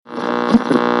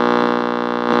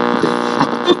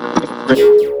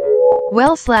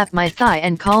Well, slap my thigh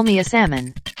and call me a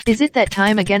salmon. Is it that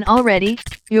time again already?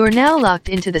 You're now locked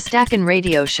into the Stackin'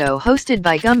 Radio Show hosted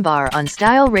by Gumbar on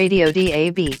Style Radio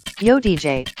DAB. Yo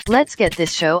DJ, let's get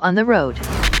this show on the road.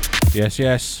 Yes,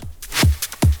 yes.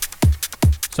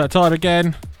 It's that time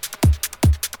again.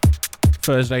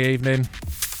 Thursday evening.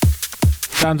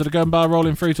 Down to the Gumbar,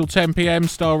 rolling through till 10 PM.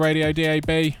 Style Radio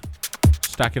DAB.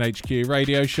 Stackin' HQ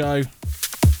Radio Show.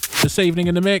 This evening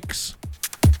in the mix,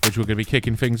 which we're going to be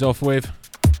kicking things off with.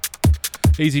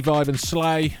 Easy Vibe and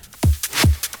Slay.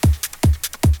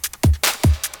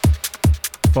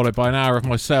 Followed by an hour of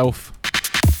myself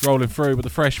rolling through with the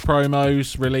fresh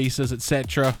promos, releases,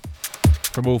 etc.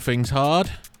 from All Things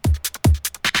Hard.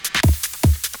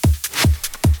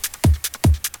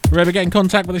 If you ever get in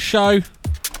contact with the show,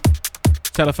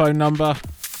 telephone number,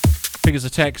 figures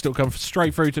of text, it'll come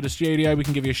straight through to the studio. We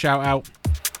can give you a shout out.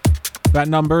 That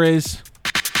number is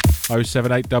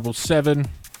 07877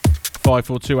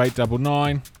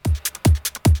 542899.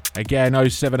 Again,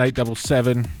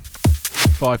 07877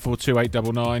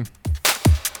 542899.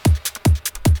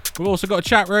 We've also got a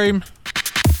chat room.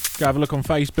 Go have a look on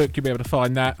Facebook, you'll be able to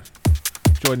find that.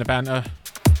 Join the banter.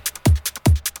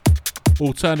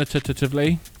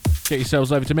 Alternatively, get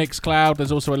yourselves over to Mixcloud.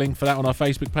 There's also a link for that on our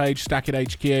Facebook page, Stackin'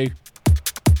 HQ.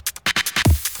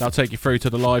 That'll take you through to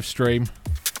the live stream,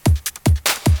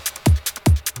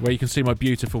 where you can see my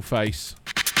beautiful face.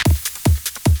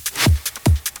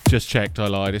 Just checked, I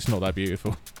lied, it's not that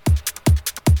beautiful.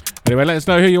 Anyway, let us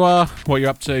know who you are, what you're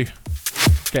up to.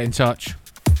 Get in touch.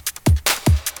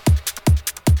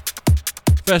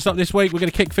 First up this week, we're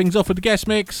going to kick things off with the guest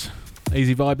mix.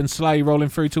 Easy Vibe and Slay rolling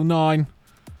through till 9.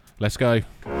 Let's go.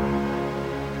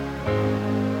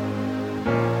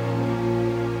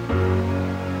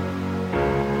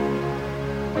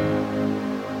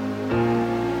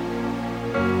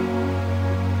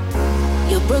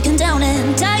 Broken down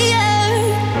and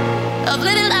tired of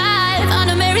living life on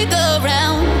a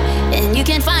merry-go-round, and you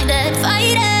can't find that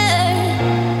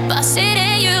fighter busted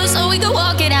in you, so we can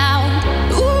walk it out.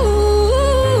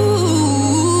 Ooh,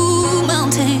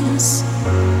 mountains,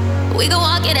 we can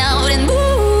walk it out and move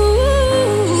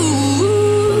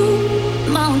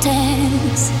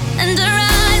mountains and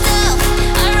rise up.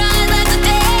 I rise like the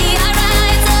day. I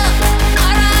rise up. I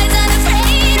rise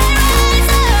unafraid. I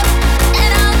rise up,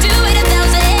 and I'll do it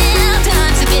 1,000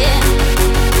 times again.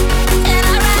 And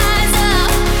I rise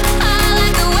up. I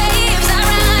like the waves. I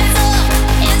rise up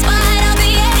in spite of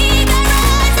the ache. I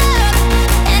rise up,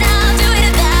 and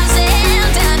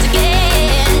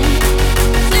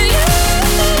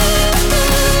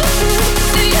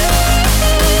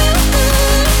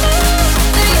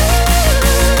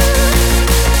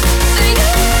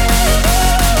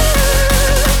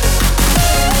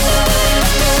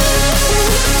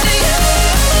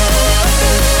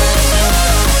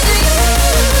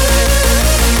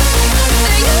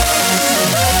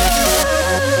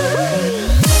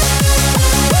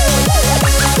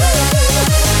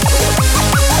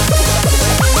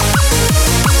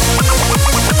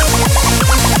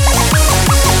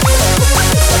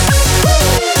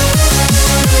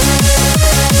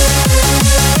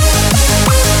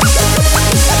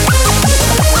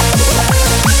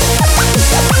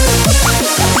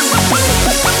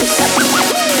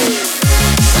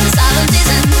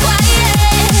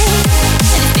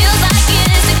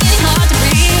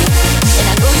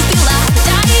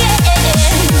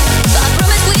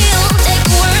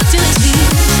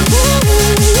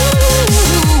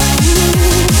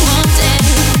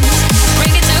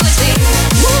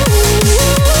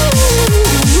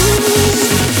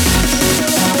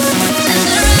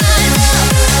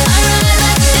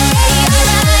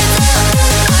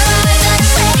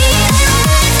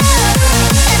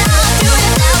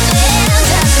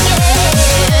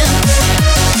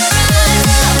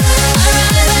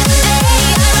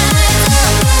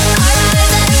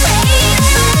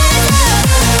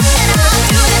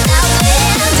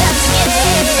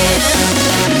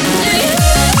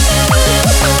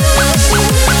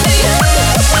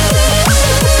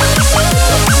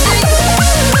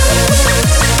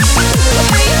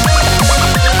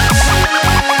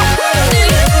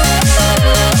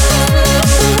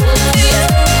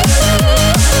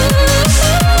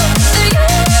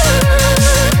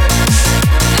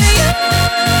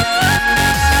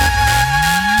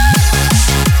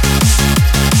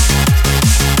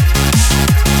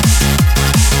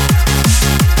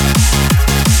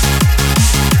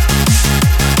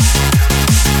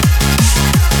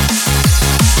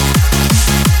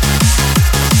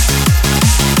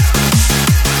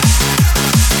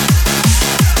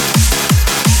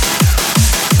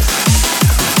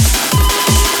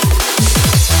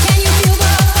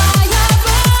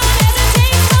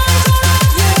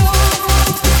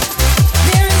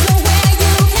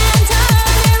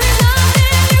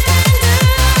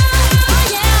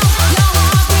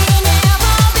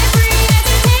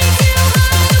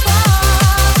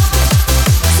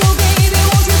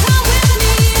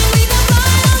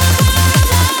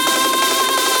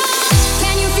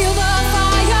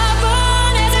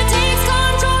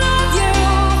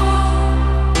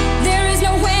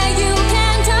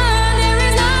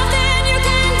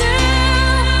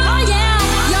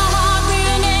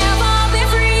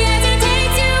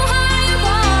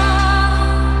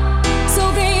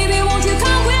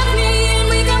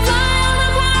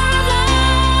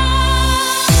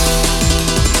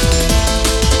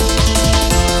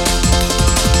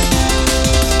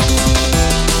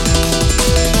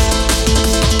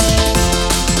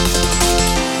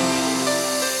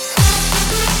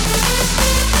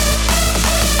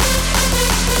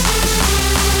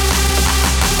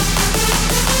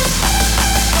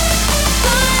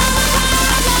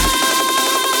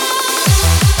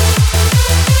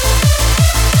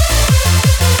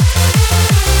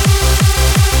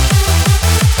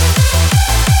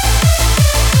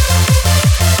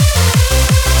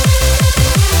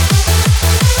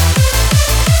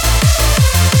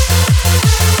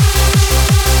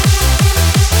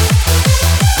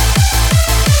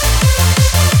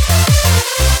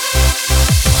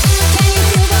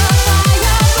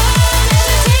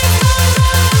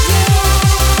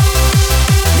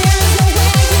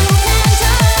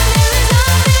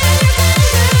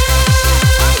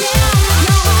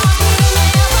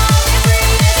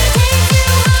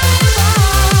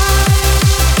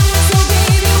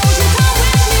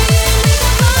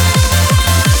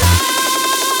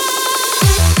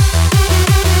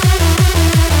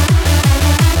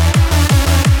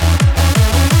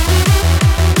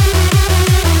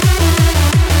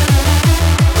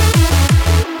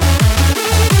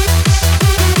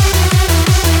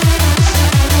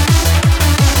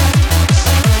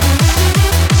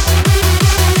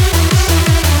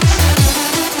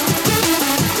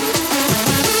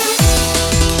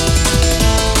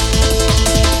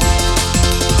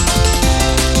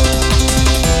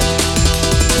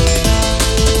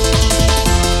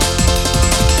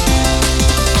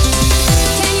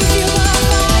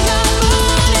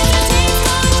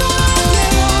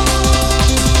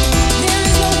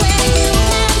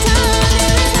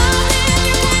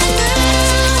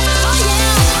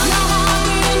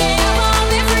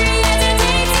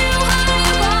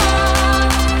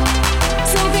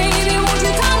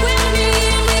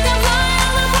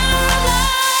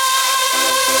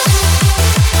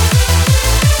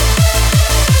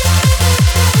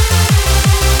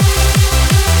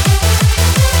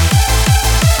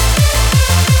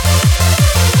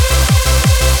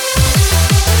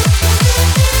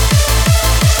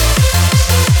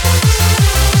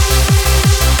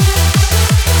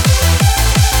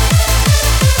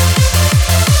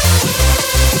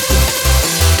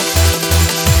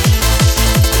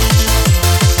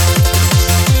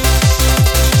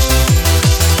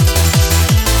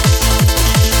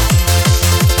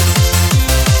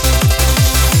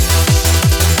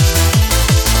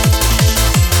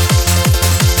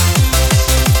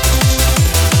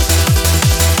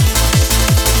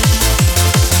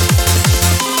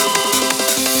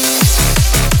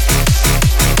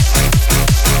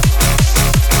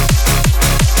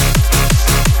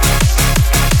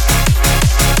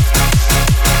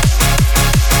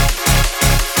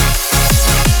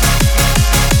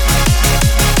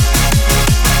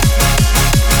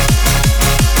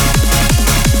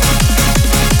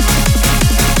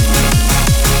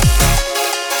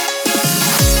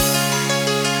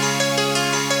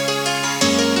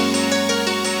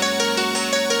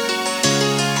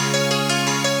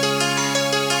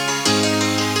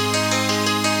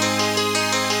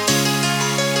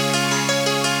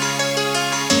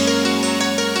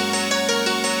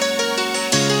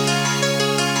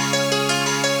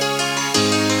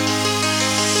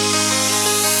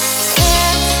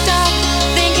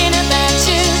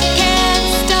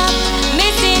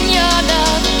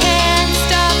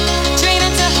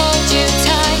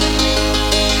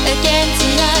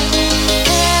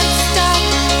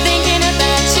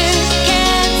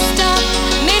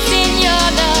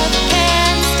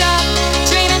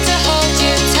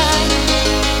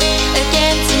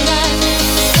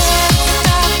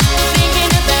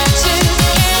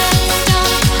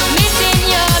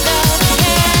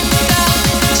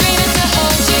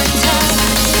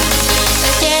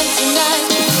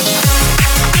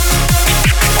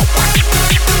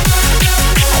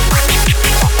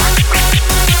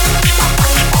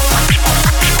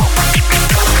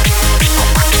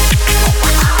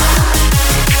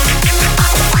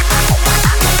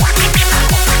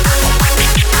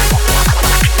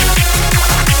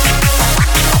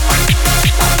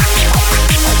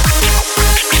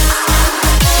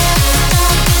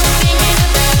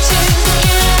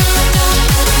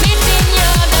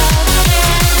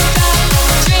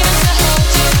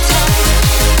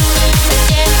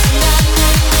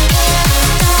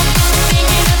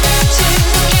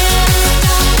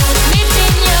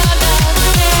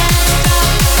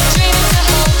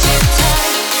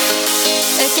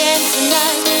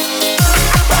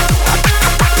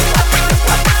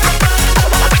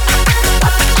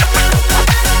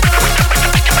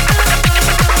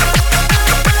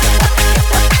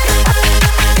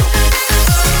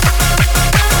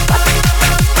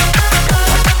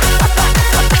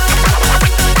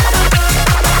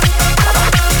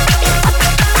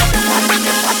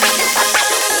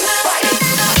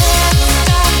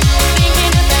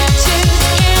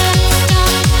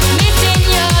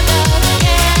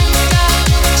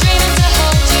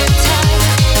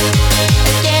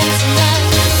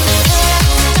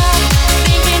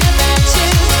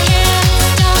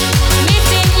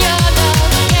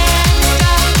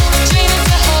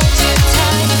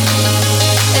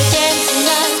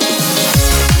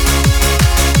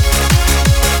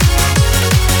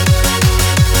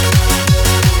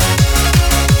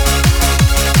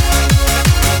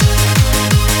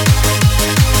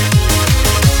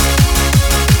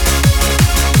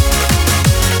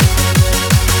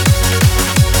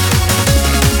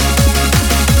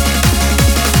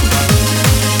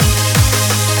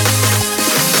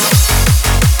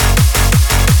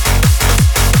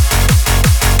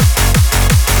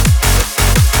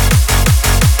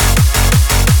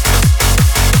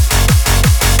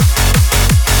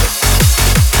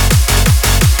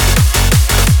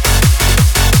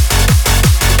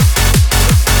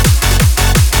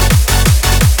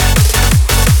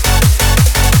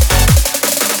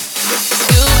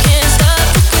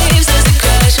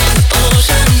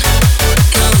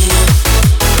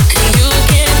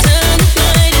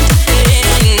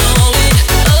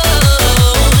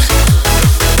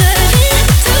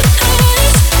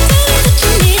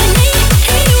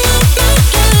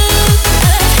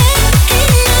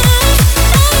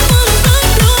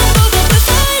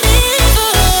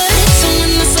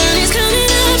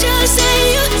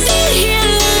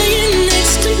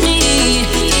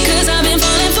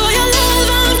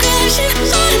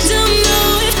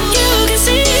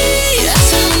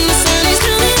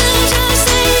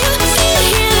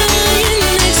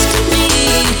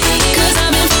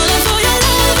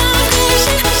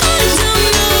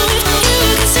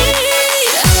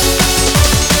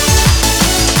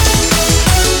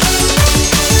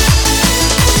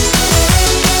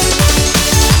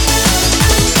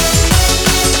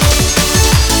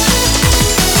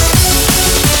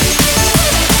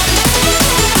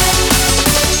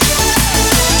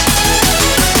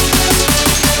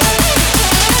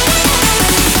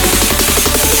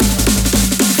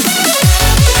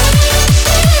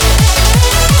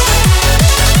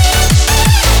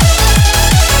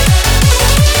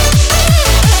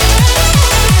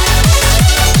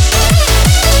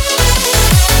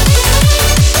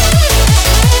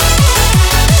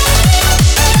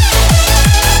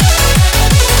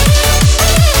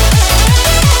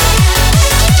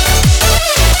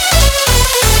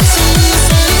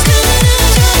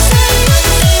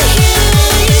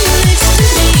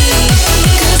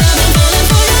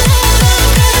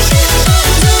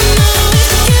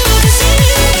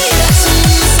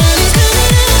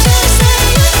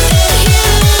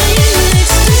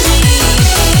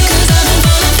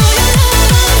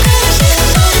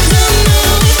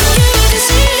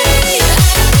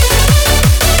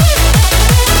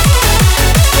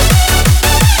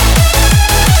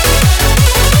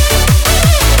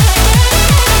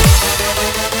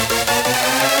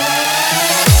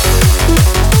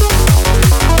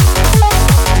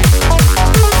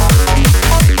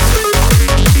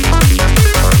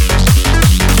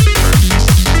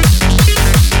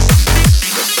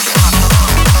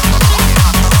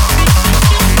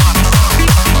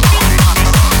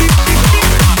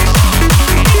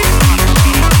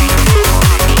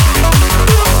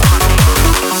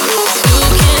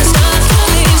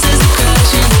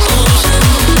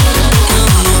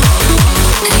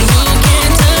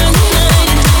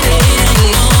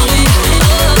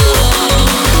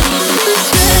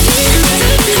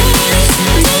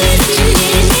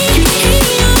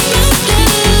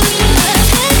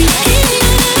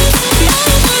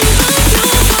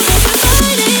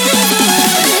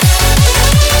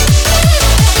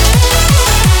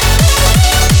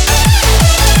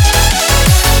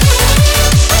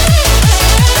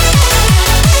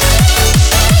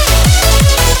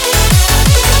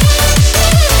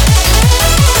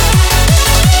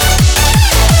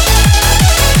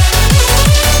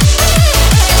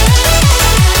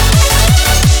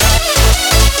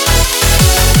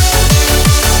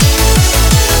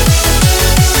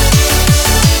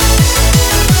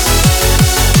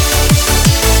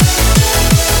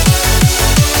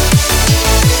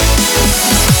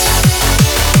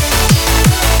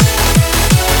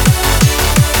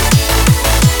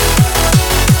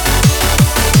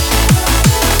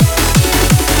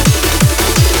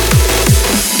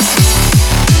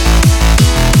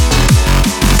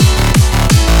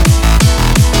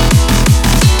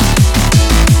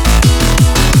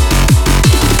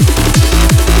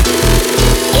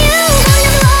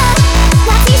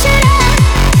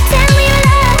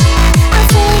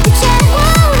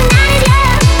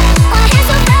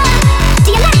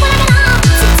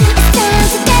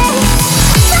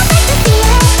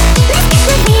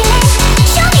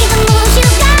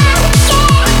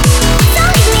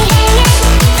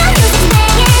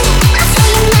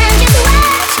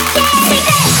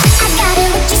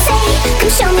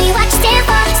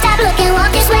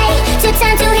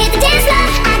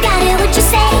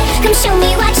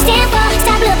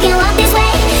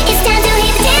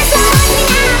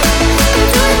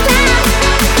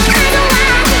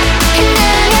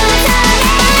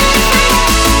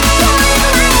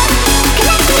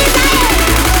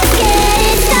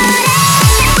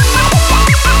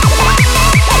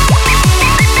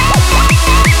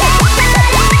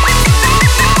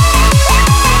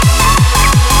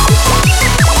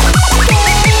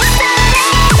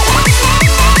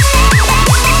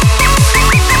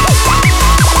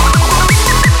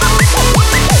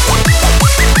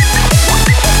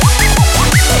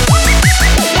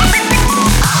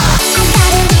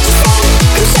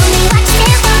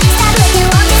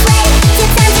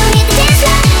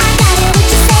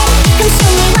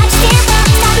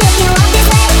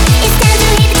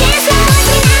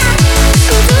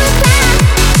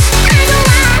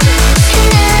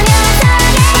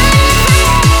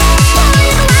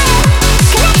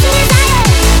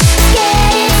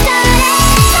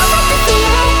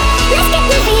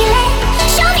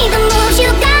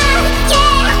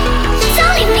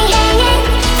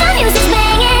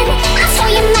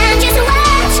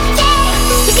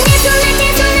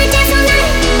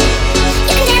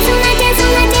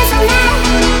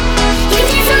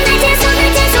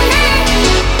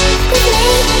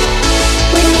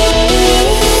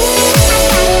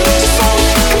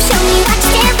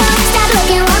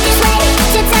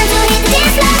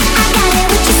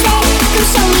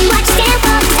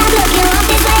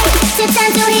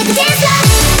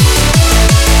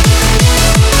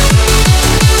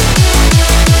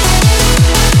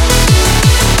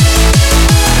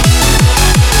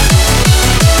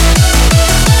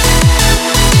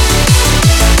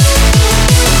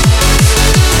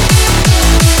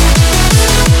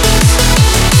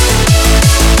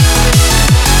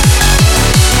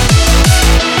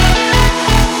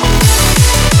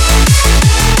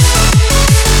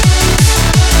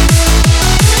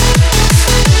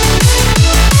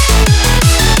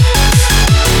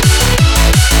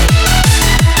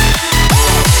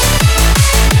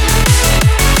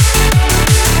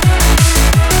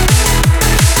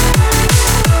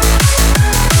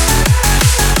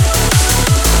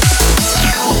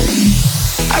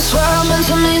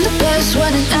meant to mean the best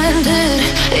when it ended.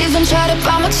 Even tried to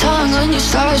bite my tongue when you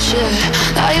started shit.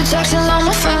 Now you're texting all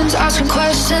my friends, asking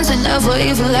questions. They never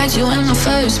even liked you in the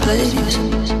first place.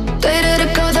 Dated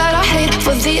a girl that I hate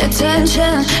for the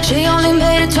attention. She only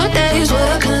made it 2 days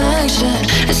with a connection.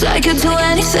 It's like you'd do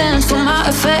anything for my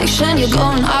affection. You're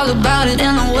going all about it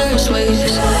in the worst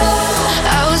ways.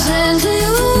 I was into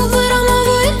you, but I'm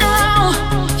over it now.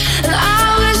 And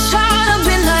I was trying to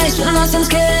be nice, but nothing's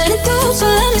getting through, so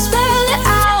let me spell it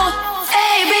out. A,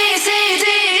 B, C, D,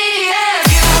 E, F.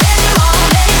 You and your mom,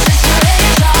 they sister, and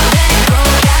your job, and your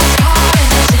broke-ass car, and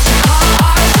the shit you call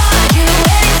art. Fuck you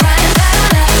and your friends that I'll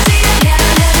never see again.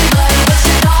 Everybody but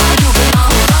your dog, you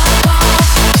belong with my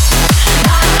boss.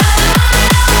 Na na na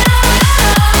na na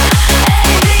na. A,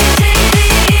 B, C, D,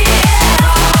 E, F.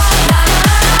 Na na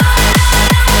na na na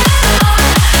na.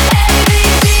 A, B,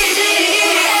 C, D,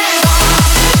 E, F.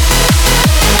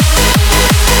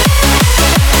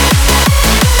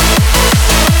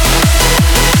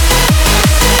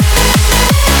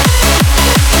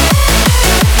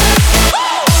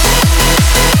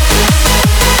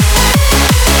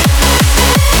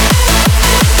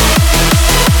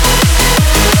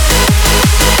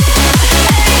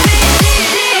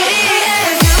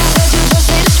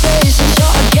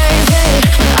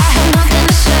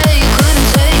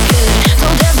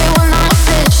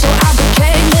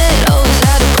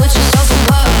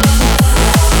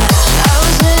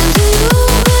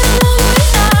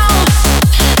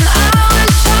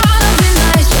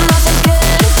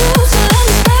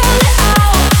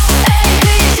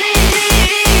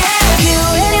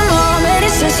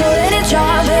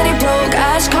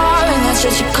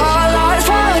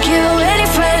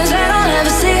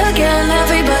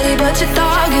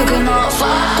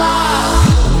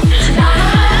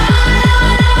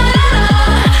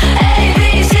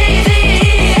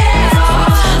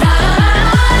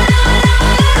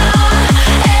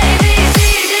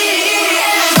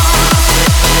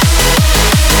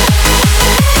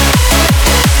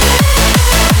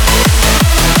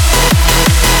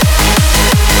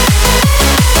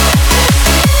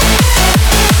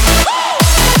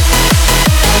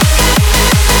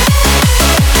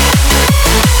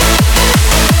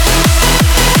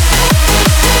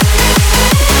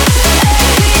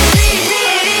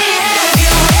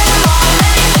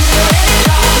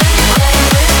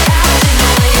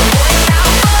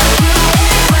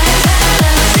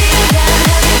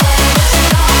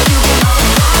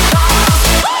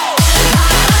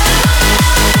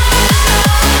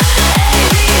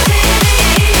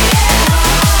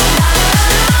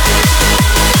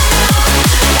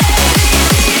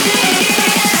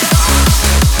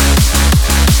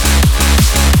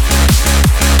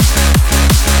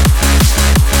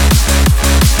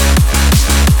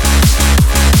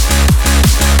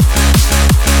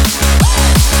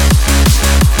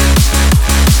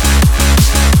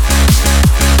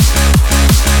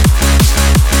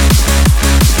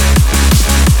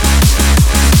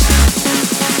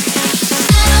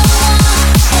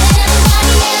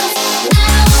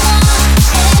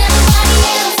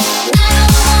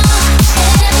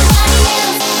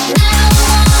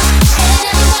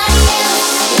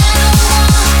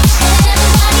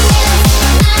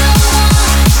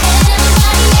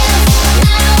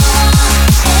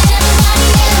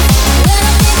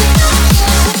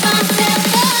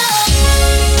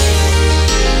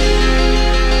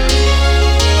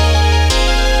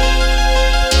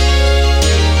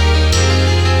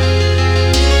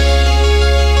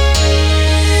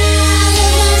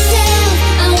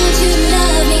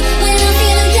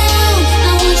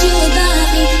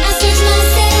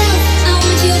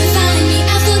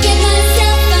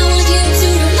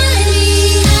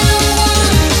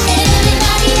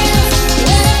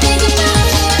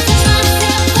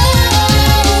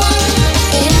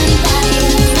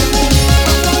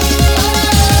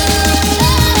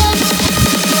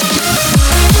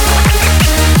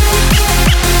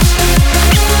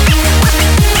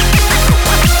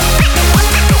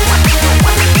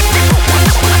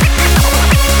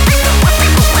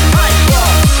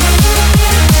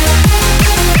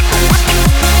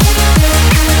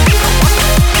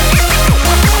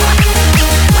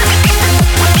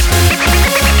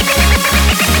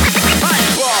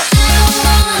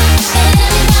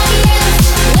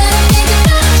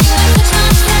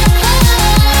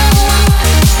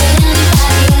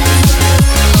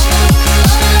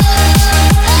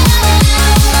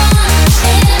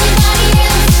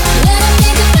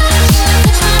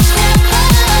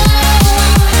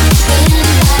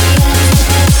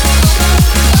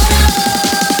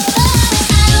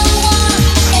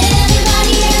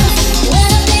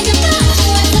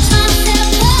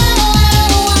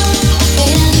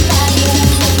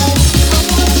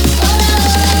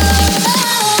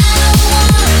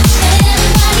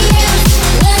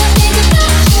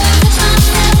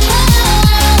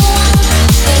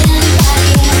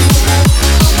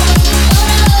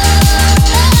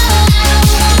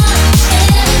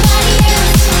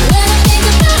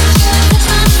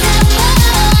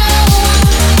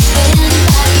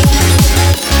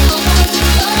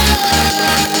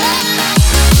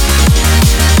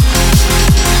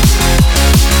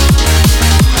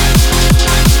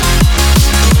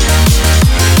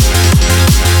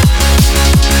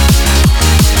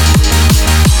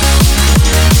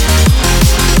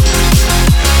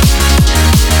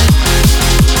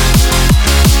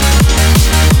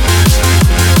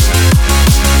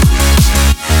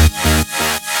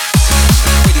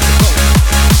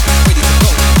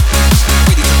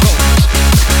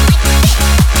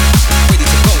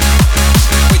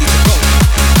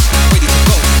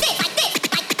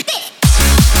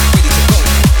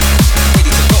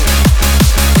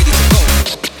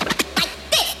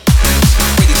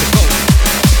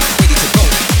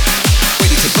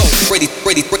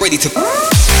 ready to.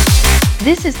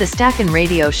 This is the Stackin'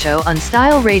 Radio Show on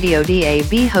Style Radio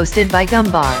DAB, hosted by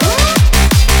Gumbar.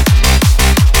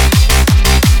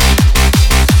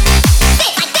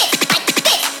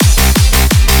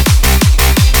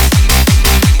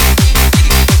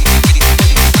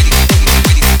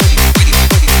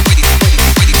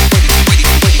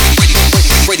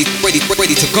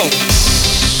 Ready to go.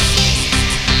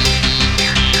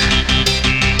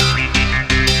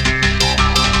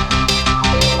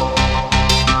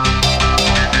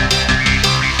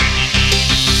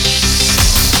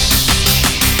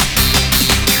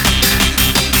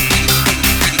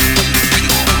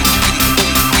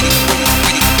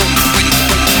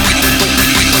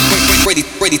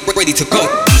 Ready to go.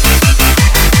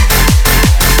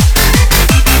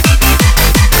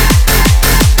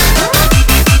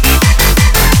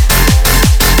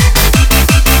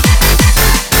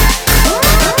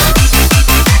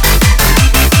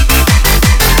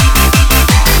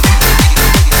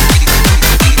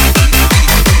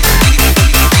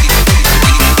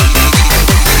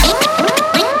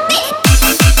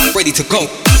 Ready to go.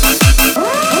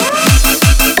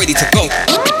 Ready to go.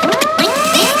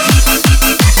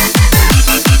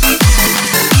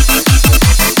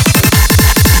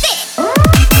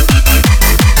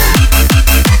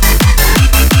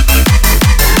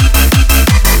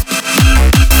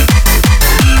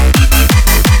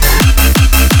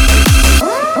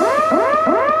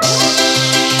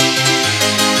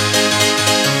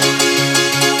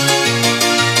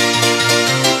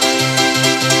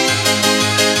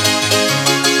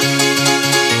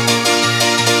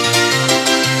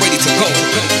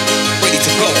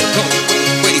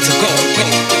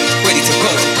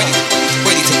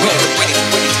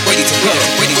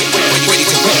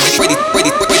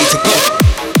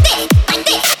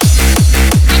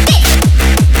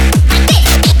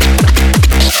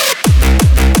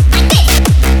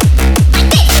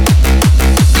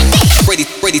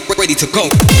 Ready to go. Ready to go.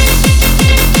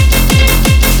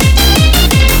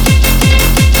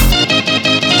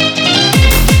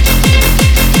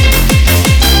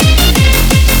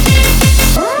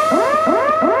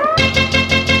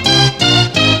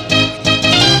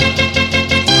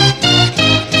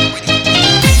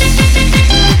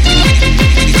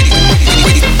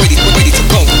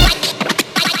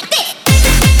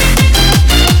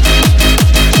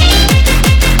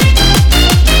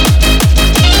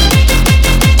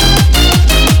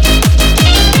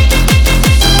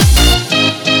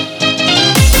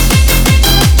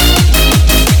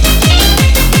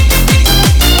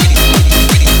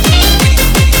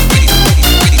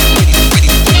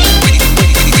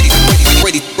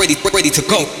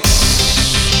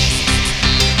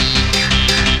 Ready to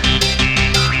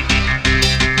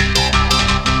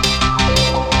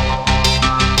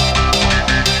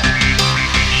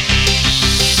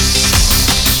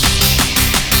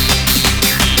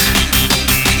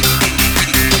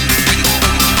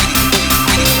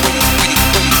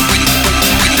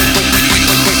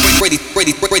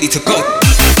go.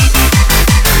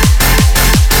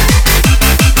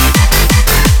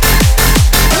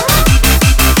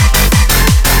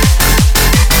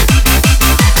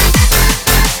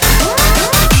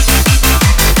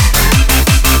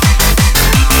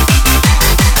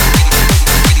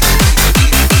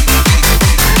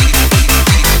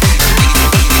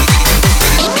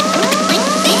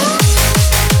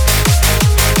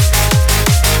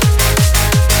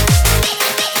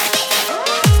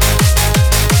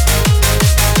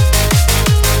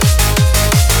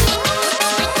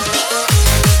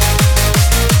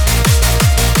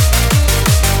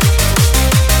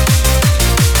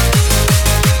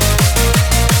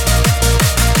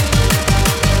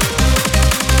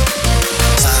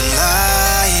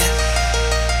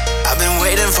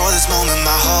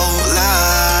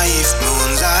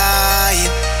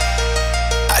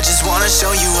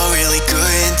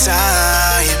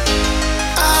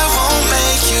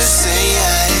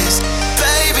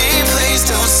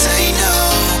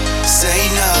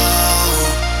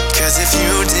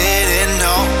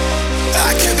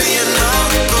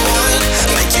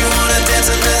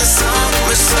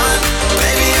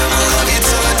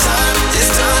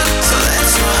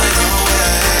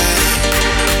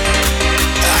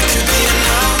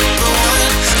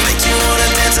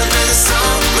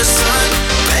 Sun,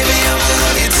 baby, I'ma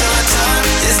love you till our time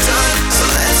is done. So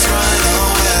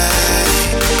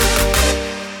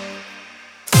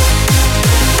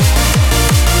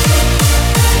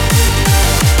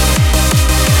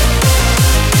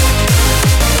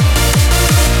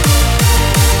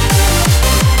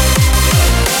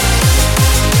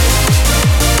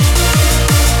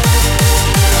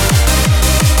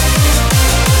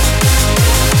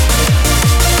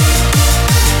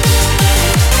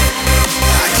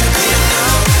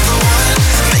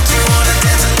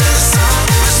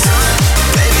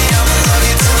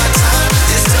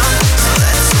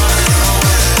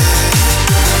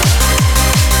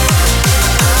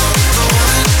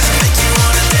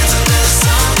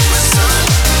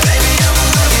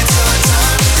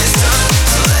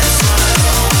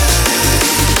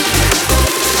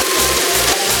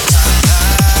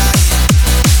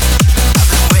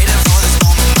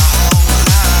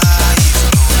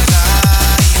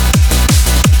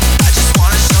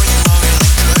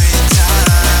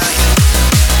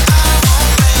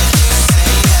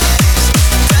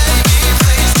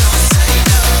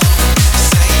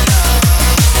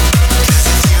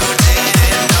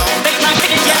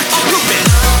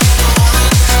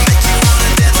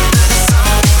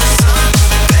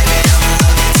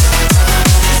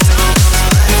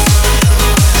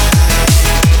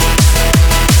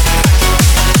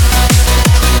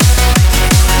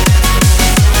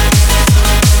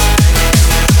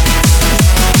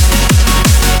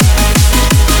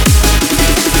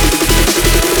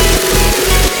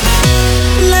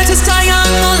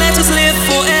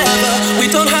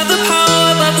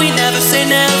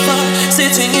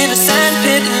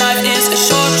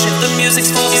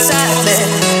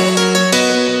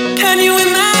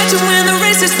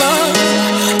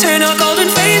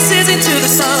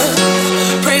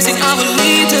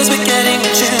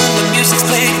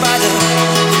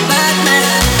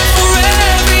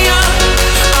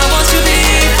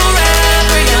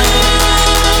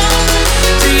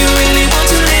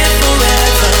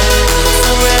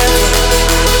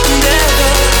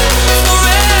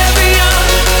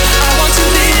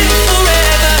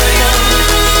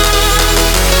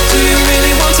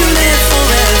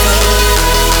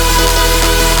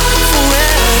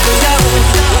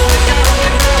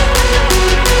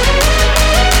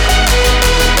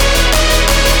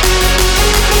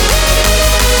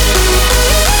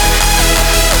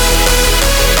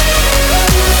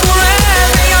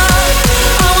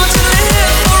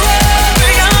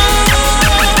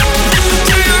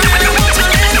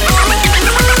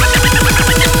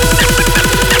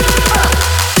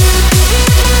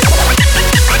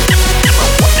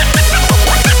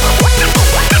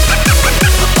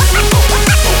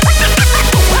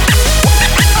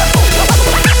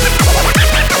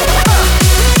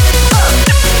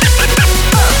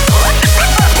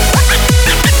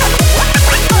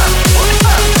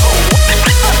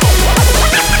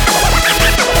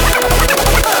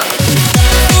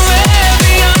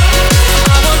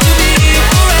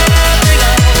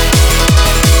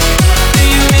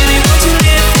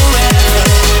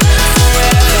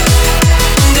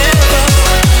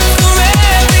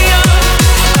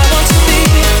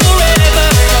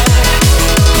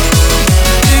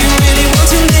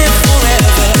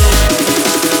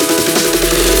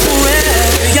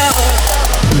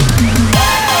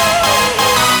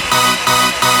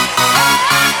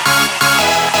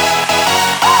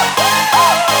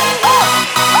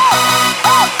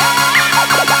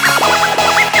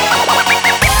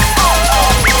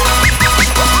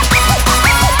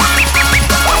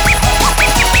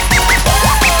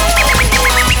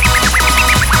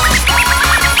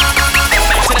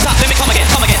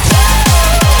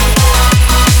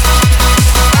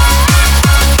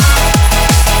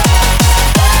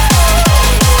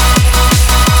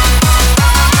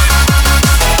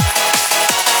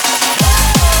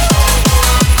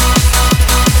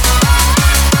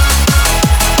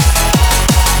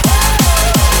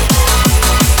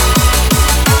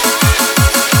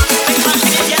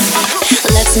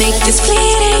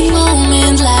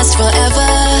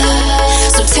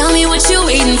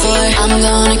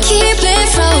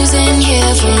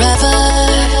here forever.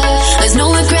 There's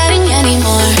no regretting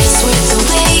anymore. It's worth the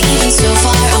wait, even so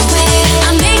far away.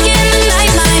 I'm making the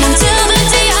night mine until the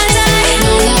day I die.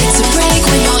 No light to break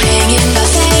when you're hanging by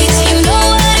faith. You know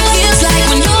what it feels like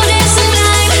when you're dancing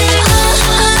blind.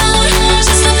 Alone,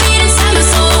 just a beat inside my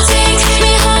soul. Take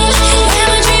me home, where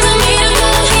my dreams are made of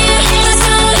gold. Hear the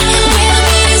sound, where the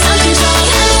beat is uncontrolled.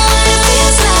 I know what it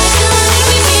feels like, make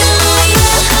me feel like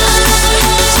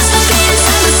just a beat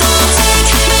inside my soul. Take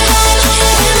me home,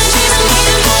 where my dreams are made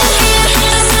of gold.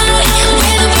 Hear the sound,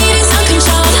 where the beat is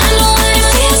uncontrolled. I know what it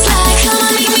feels like, come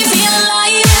on, make me feel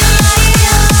like.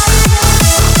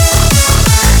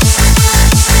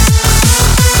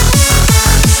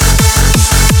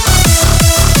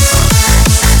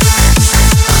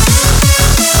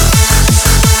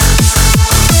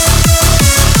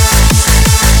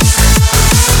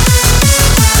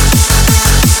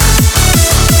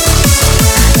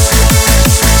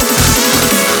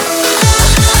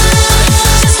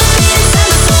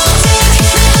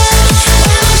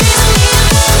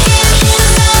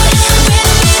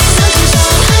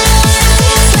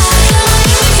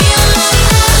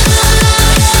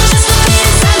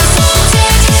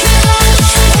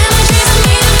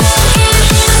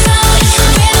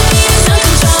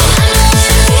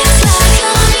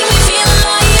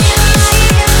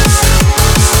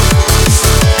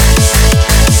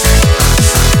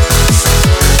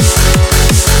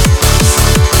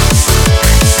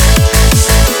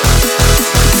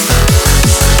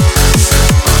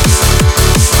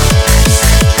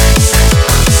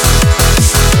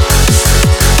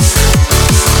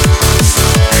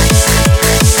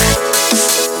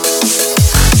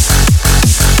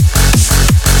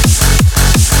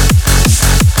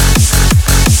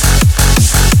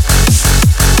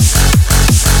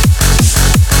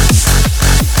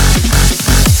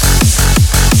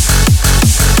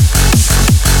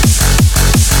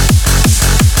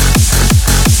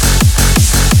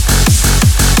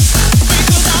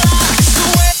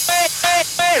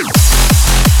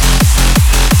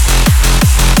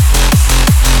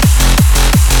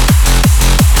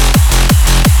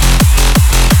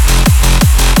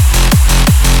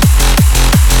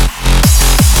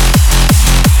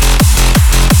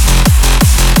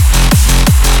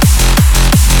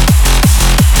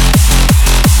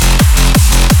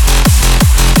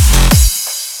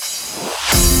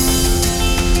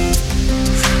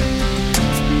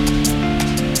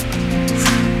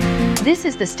 This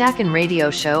is the Stackin' Radio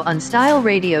Show on Style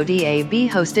Radio DAB,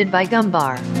 hosted by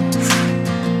Gumbar.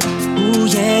 Ooh,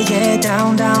 yeah, yeah,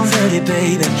 down, down, dirty,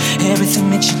 baby. Everything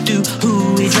that you do,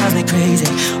 ooh, it drives me crazy.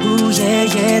 Ooh, yeah,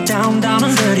 yeah, down, down,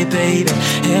 and dirty, baby.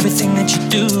 Everything that you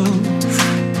do.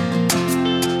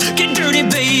 Get dirty,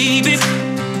 baby.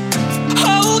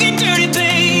 Oh, get dirty,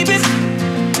 baby.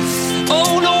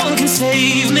 Oh, no one can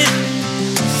save me.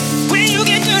 When you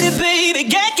get dirty, baby,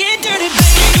 get dirty, baby.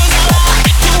 'Cause I like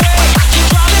the way you're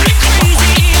driving me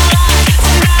crazy. I like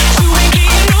the night you ain't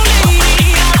being no lady.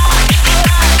 I like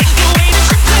the way that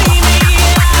you play me.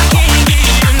 I can't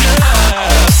get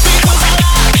enough. Because I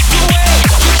like the way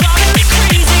you're driving me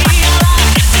crazy. I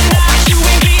like the night you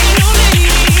ain't being no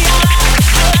lady. I like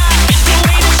the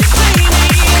way that you play me.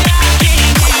 I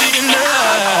can't get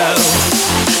enough.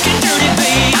 Get dirty,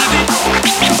 baby.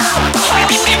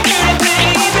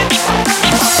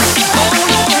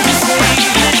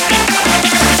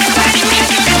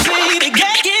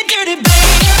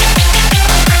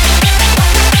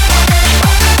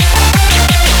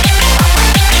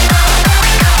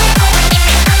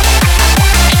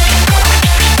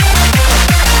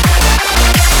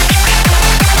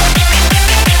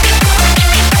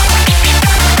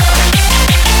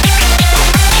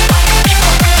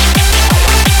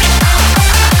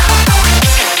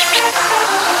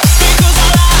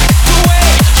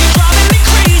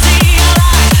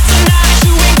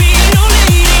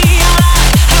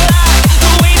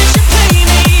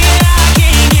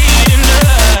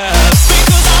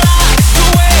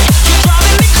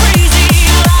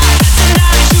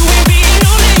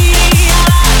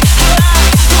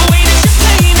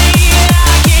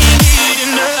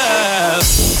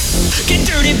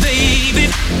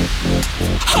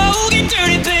 Oh, get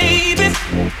dirty, baby.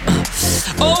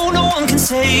 Oh, no one can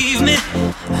save me. Save me.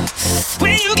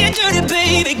 When you get dirty,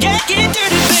 baby, get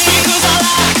dirty, baby. 'Cause I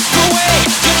like the way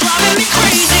you're driving me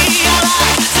crazy. I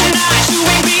like the night you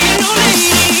ain't being no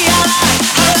lady. I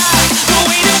like the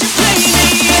way that you play me.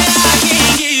 I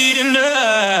can't get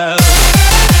enough.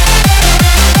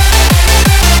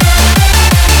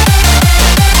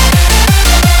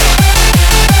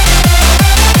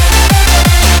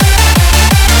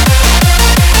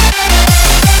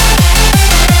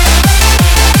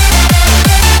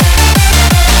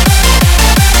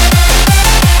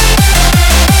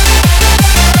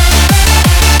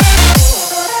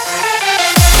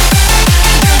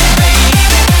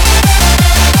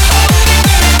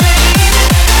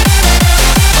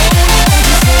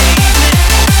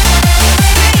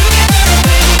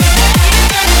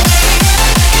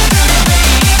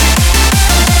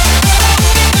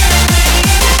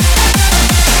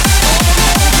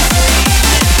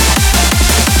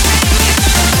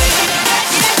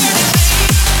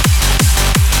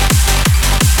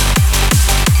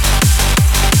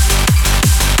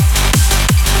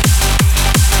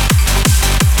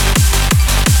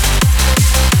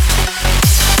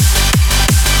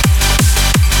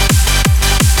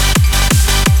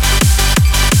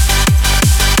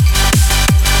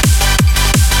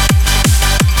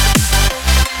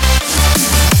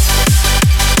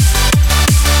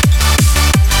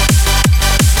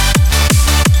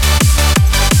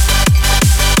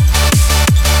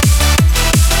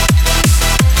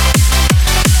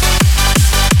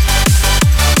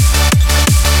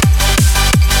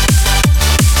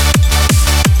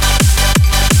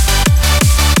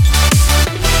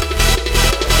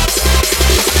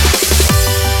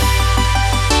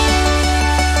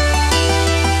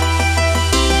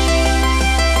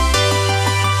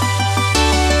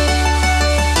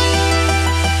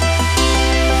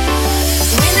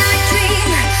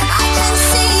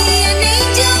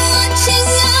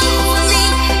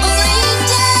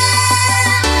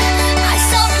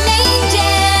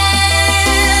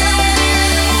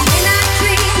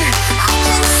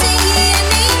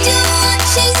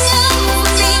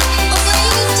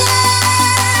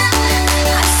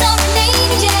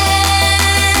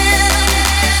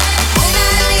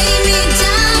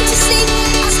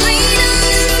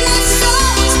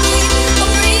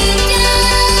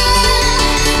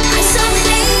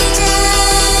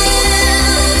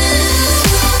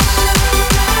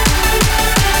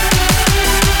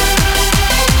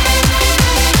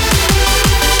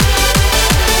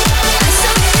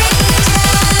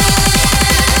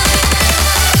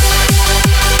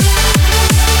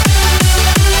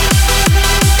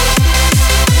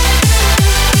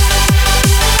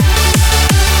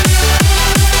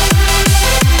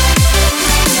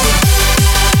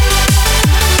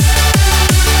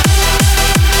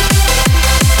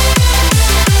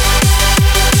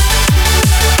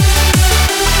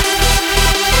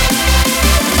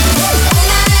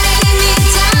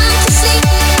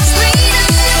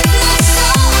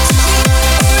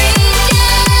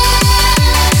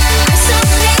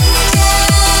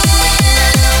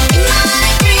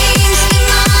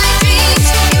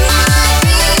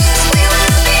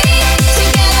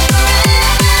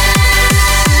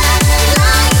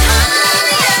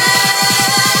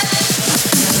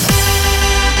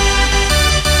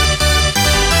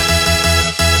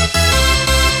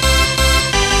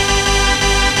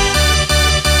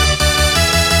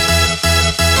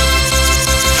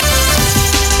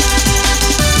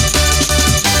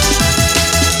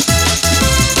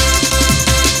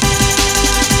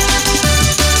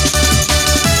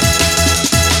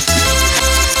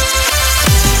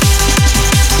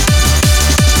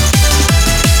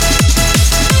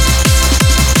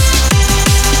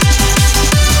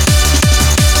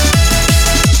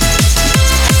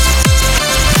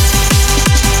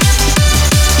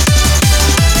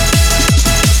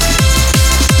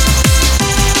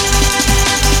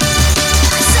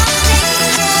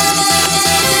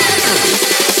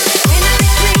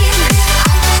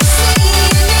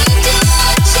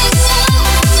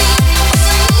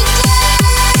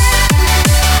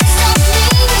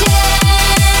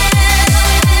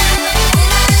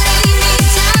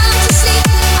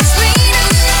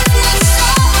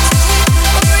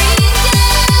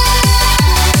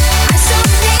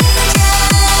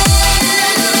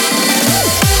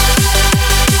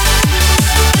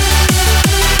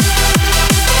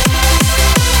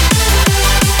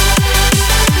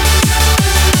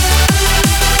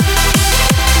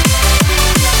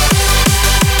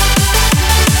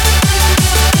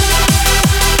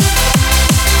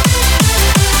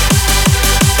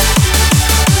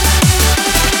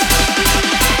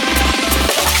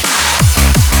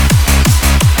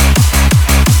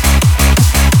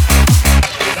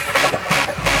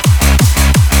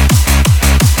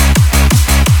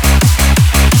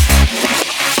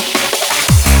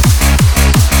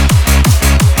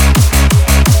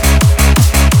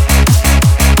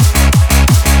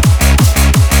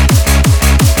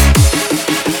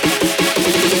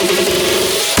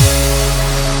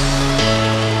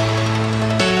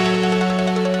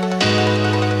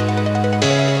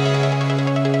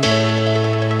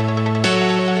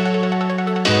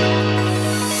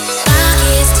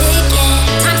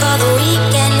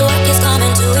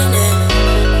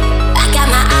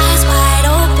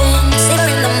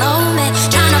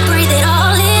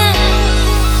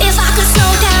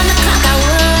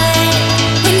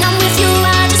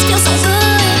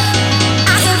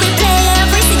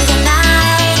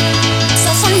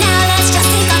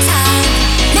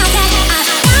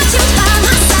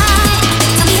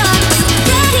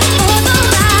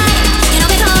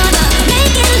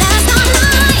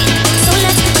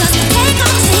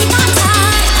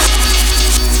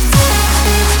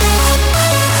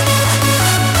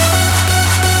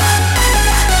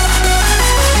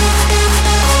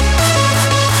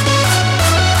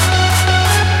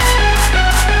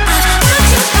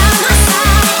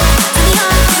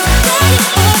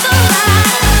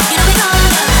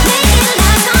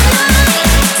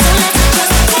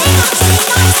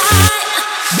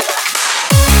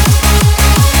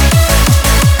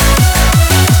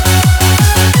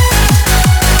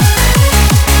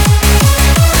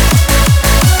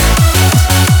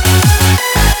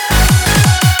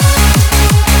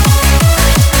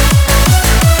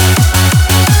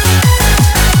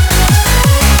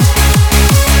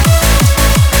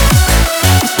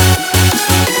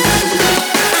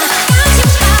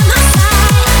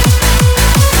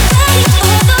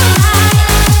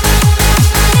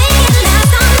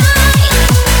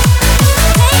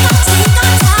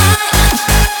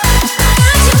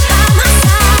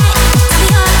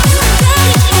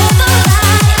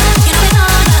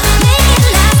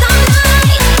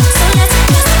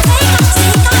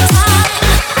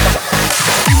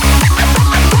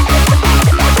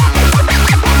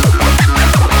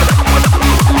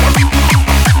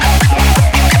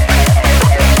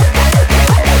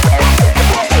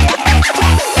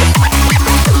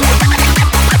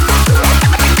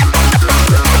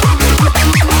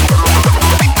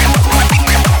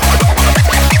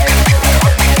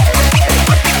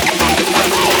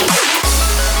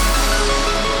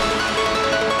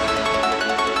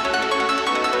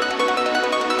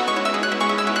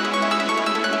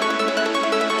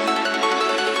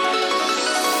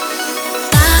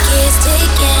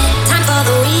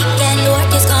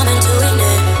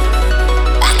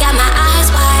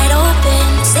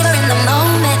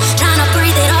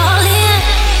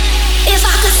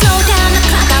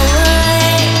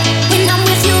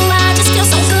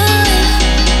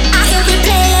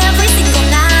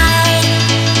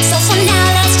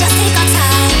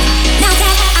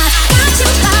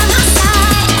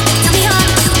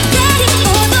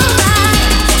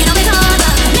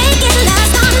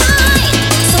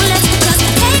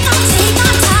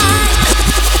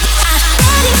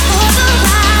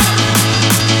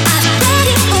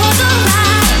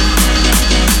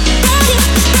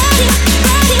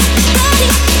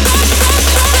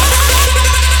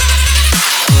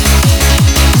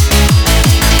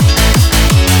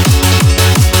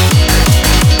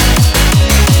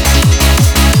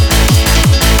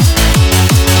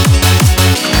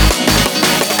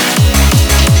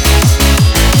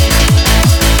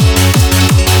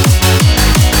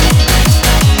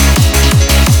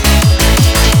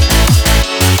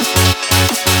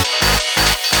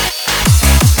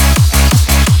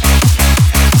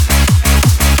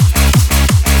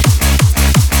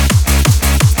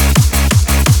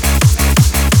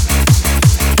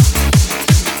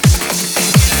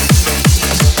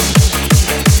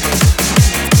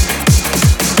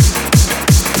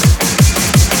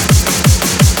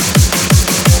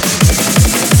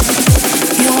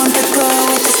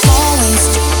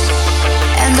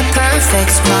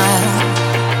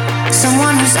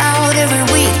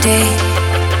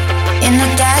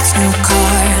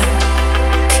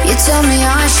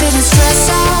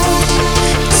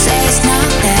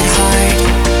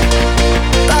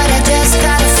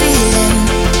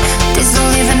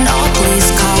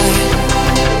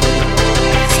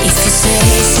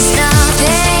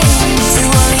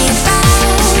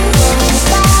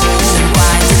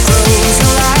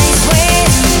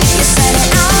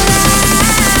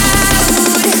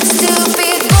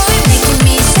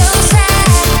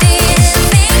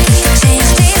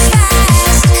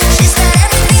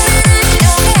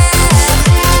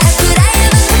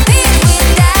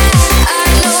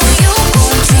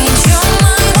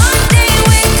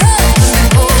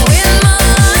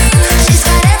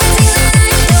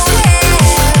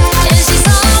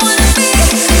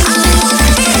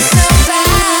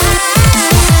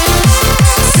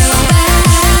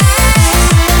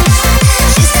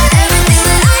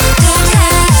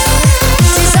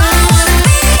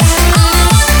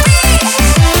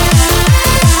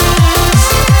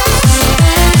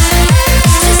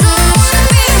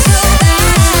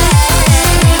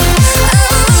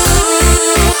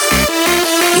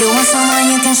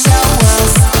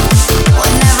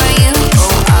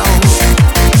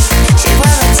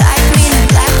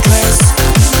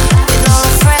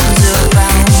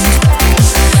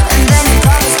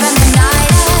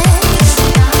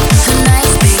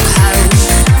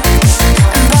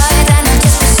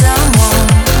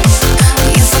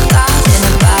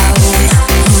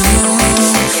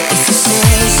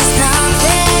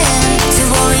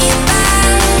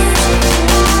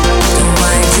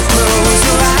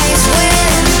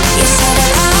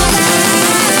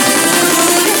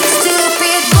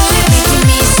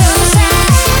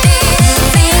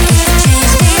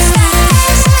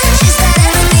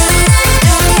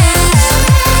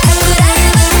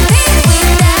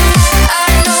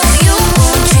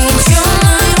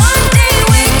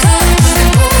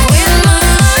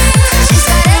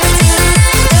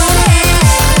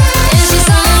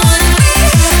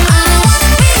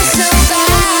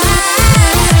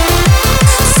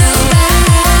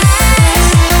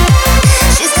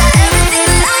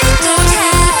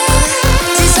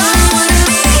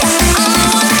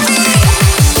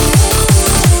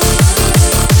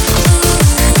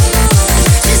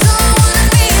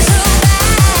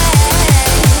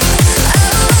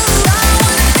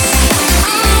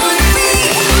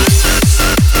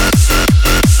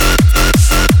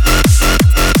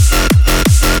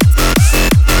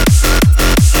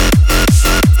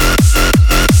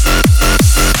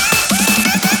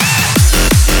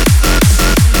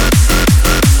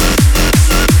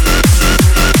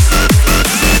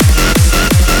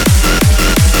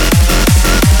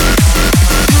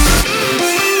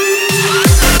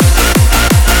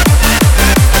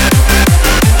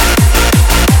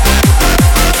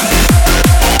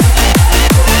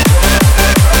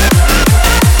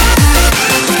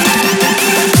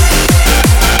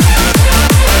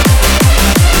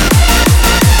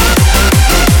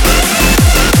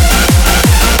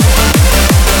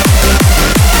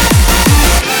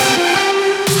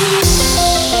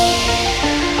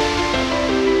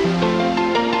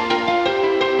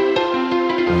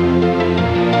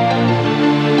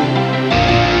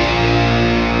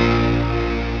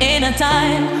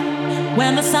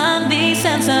 when the sun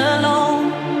descends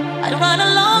alone. I run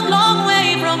a long, long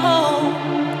way from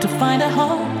home to find a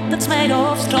home that's made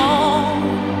of stone.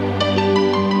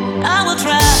 I will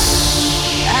try,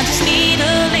 I just need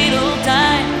a little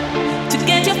time to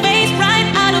get your face right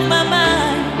out of my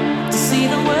mind, to see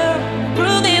the world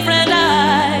through different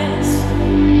eyes.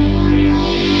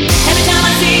 Every time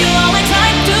I see you, always try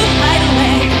to hide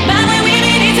away, but when we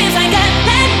meet it seems I can't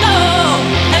let go.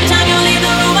 Every time you leave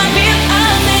the room I feel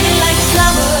I'm fading like a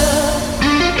flower.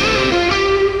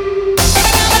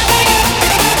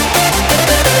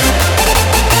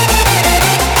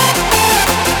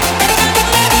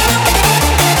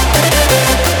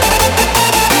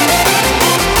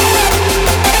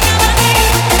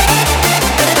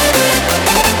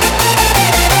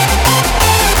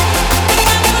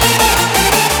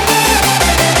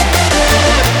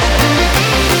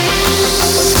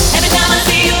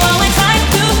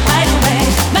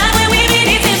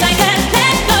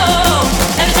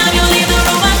 Every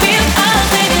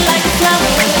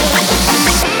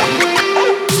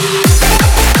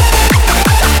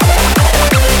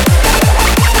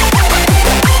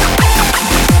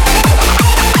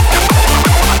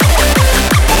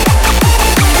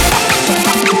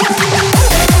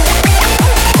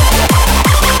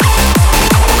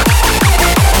time you leave the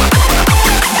room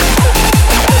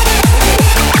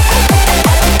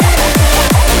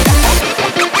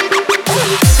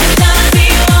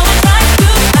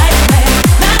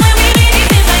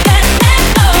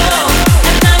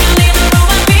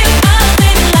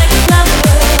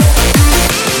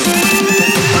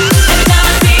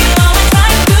I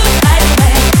feel I'm fading like a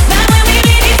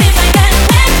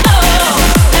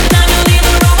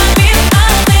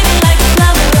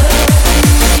flower.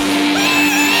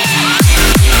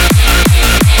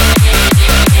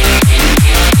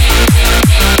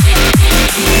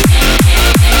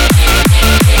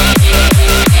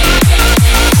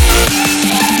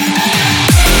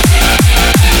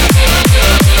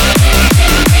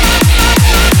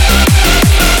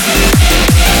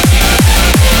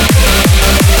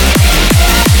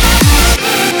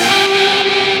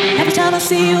 Every time I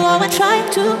see you, all I try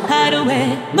to hide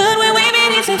away, but when we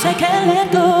meet it seems I can't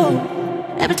let go.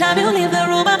 Every time you leave the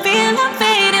room I feel I'm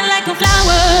fading like a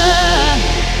flower.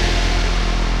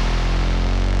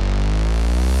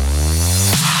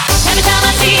 Every time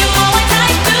I see you, all I try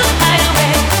to hide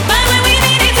away, but when we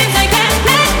meet it seems I can't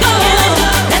let go.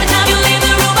 Every time you leave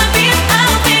the room I feel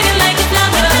I'm fading like a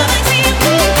flower.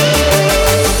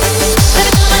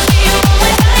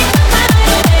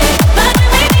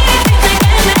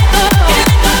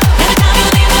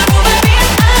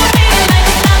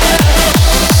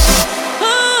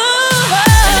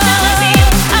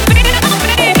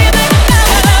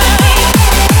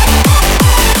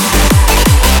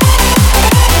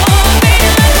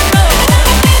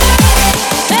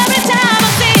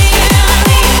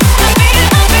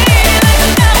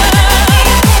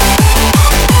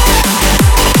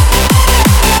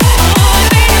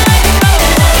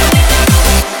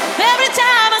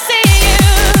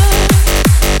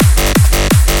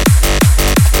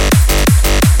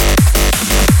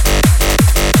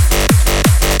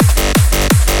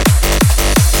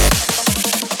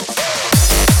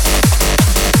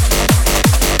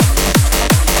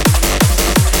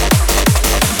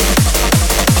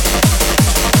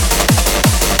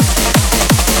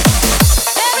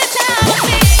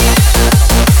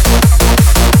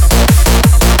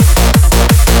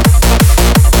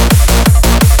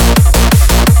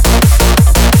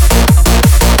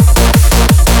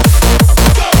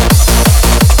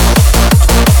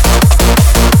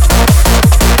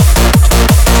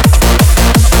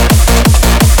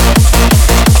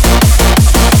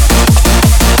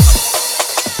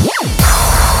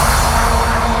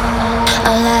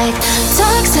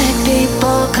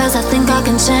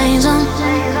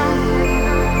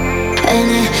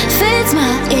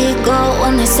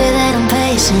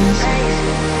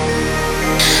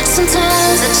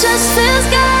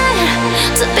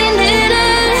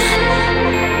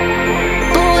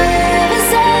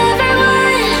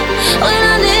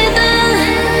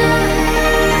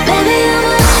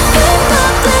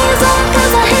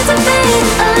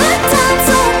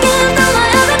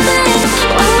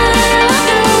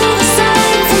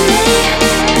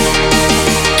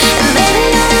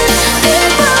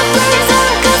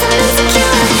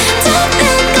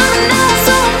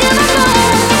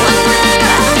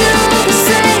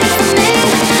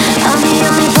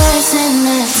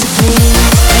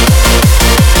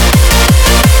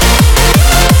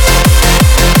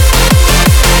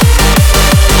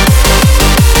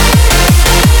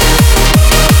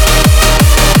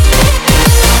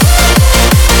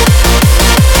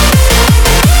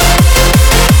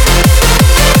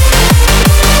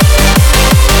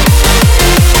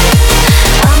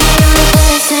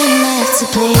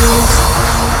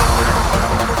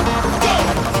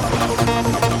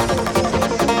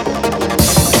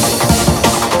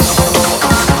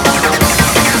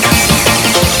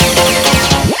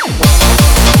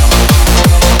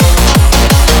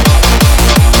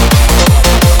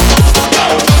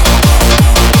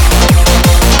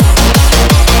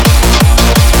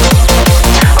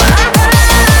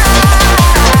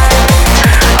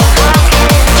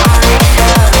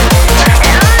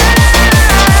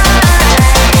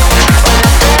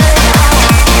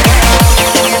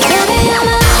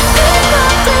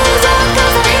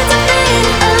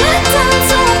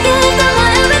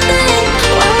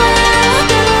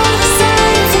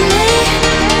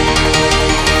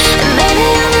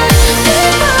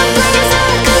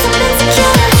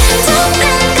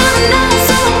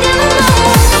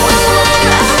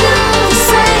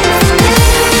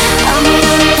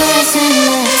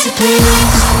 please.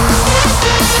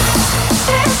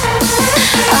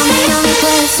 I'm the only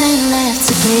person left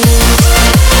to please.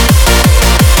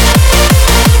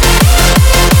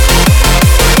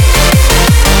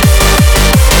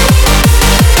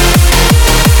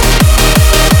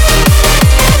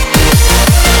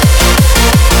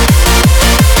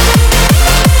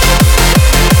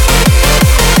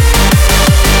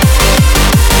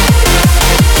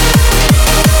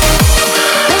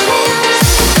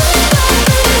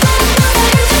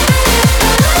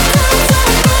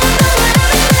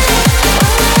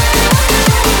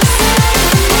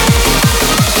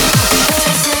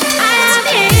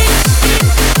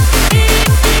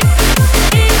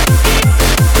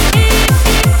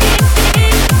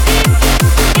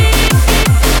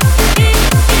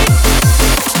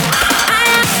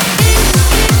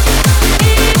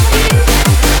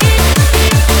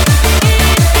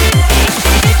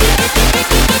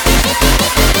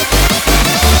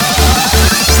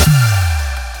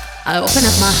 I open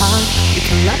up my heart, you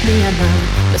can love me or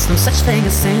not. There's no such thing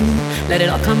as sin, let it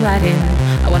all come right in.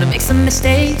 I wanna make some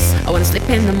mistakes, I wanna slip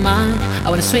in the mud, I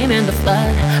wanna swim in the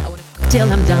flood, I wanna fuck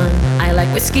till I'm done. I like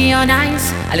whiskey on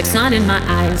ice, I like sun in my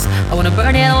eyes, I wanna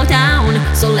burn it all down,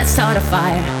 so let's start a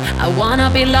fire. I wanna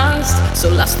be lost, so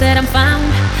lost that I'm found,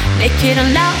 naked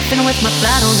and laughing with my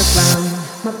blood on the ground.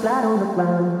 My blood on the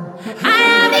ground. I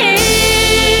am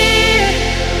here,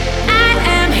 I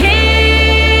am here.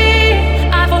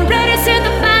 At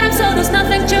the bottom, so there's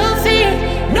nothing to fear.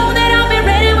 Know that I'll be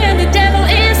ready when the devil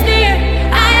is near.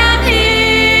 I am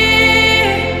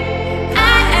here,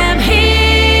 I am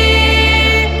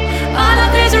here. All of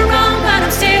these are wrong, but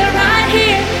I'm still right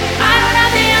here. I don't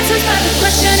have the answers, but the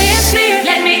question is clear.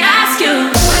 Let me ask you,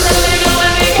 where does everybody go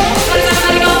when they go? Where does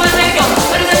everybody go when they go?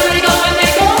 Where does everybody go when they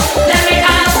go? Let me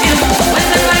ask you, where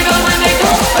does everybody go when they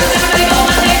go? Where does everybody go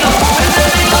when they go? Where does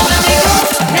everybody go when they go?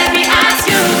 Let me ask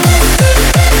you.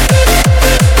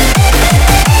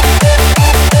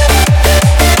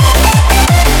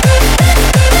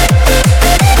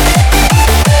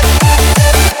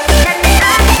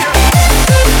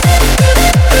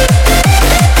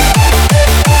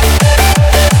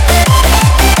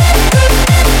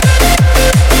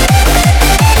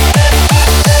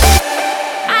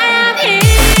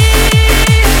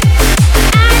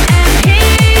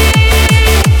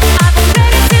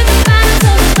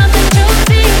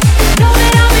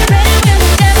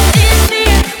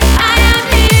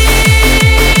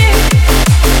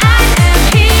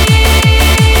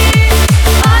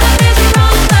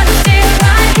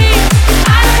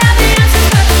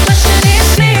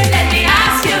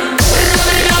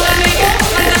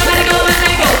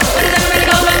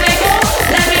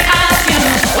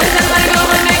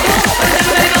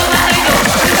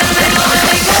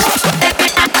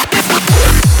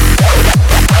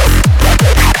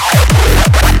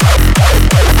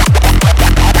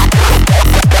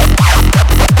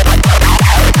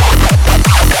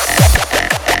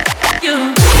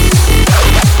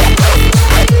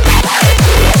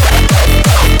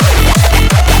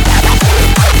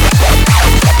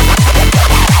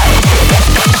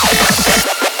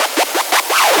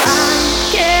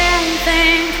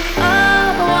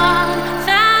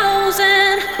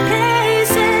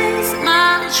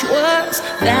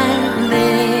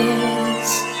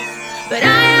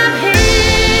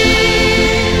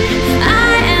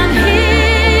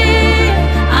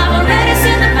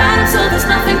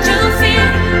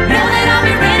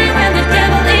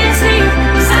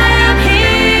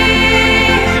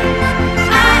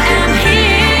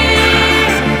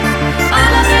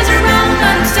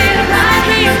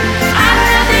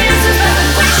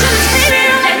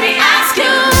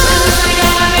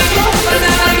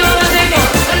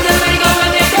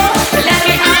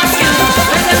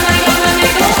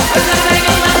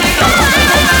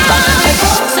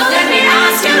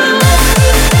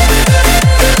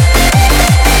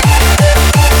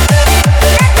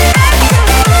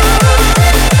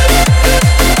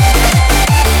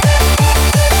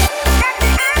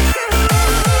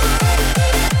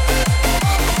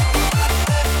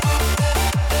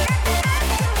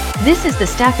 This is the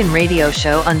Stackin' Radio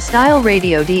Show on Style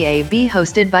Radio DAB,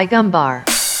 hosted by Gumbar.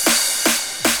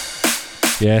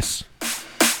 Yes.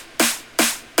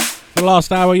 For the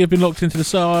last hour, you've been locked into the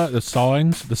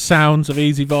sounds of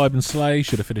Easy Vibe and Slay.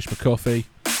 Should have finished my coffee.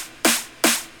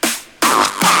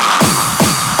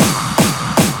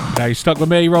 Now you're stuck with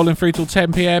me, rolling through till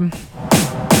 10 PM.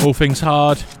 All things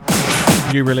hard,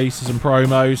 new releases and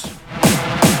promos.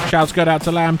 Shouts go out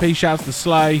to Lampy, shouts to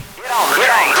Slay.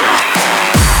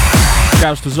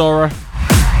 Shouts to Zora.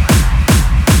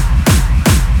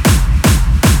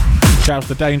 shouts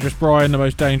to Dangerous Brian, the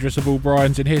most dangerous of all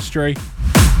Brians in history.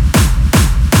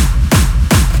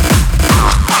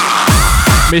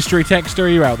 Mystery texter, are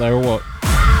you out there or what?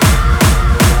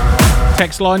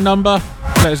 Text line number,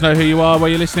 let us know who you are, where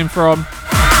you're listening from.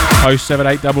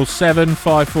 07877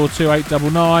 542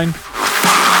 899.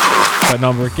 That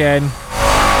number again,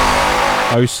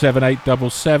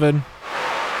 07877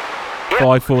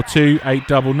 542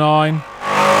 899.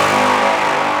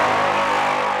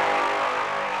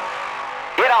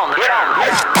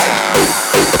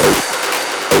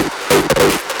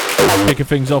 Kicking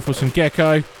things off with some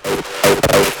Gecko.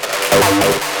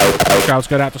 Shouts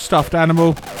going out to Stuffed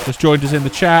Animal, just joined us in the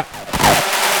chat.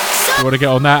 If you want to get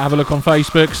on that, have a look on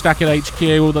Facebook, Stacking HQ,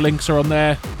 all the links are on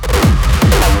there.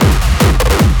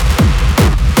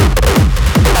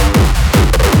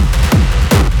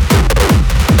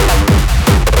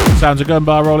 Sounds of Gun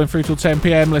Bar rolling through till 10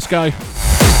 PM, let's go.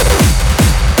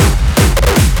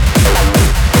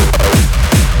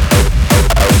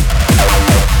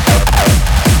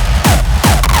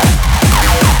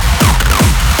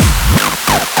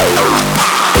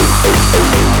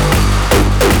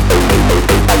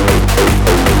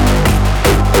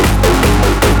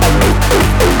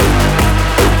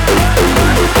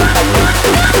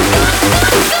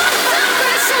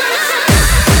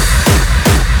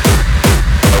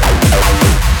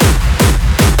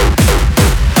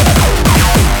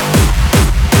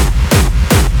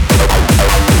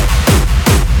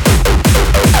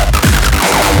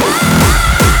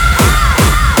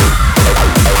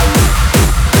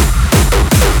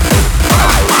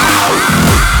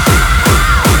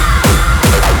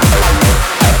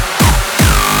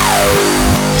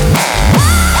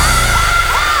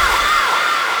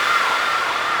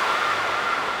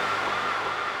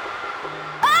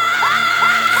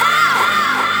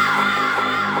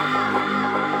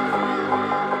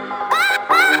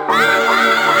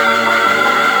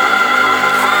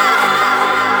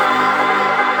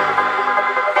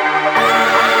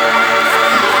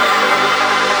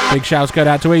 Big shouts go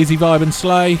out to Easy Vibe and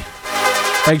Slay.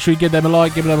 Make sure you give them a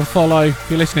like, give them a follow. If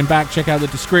you're listening back, check out the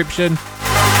description.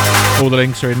 All the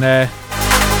links are in there.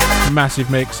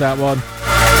 Massive mix, that one.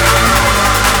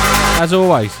 As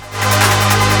always.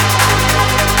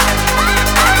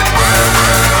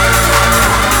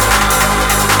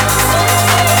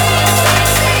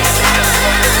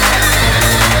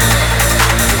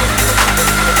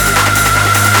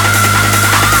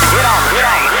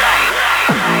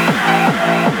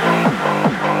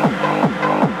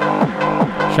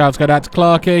 Shouts go out to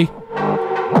Clarky.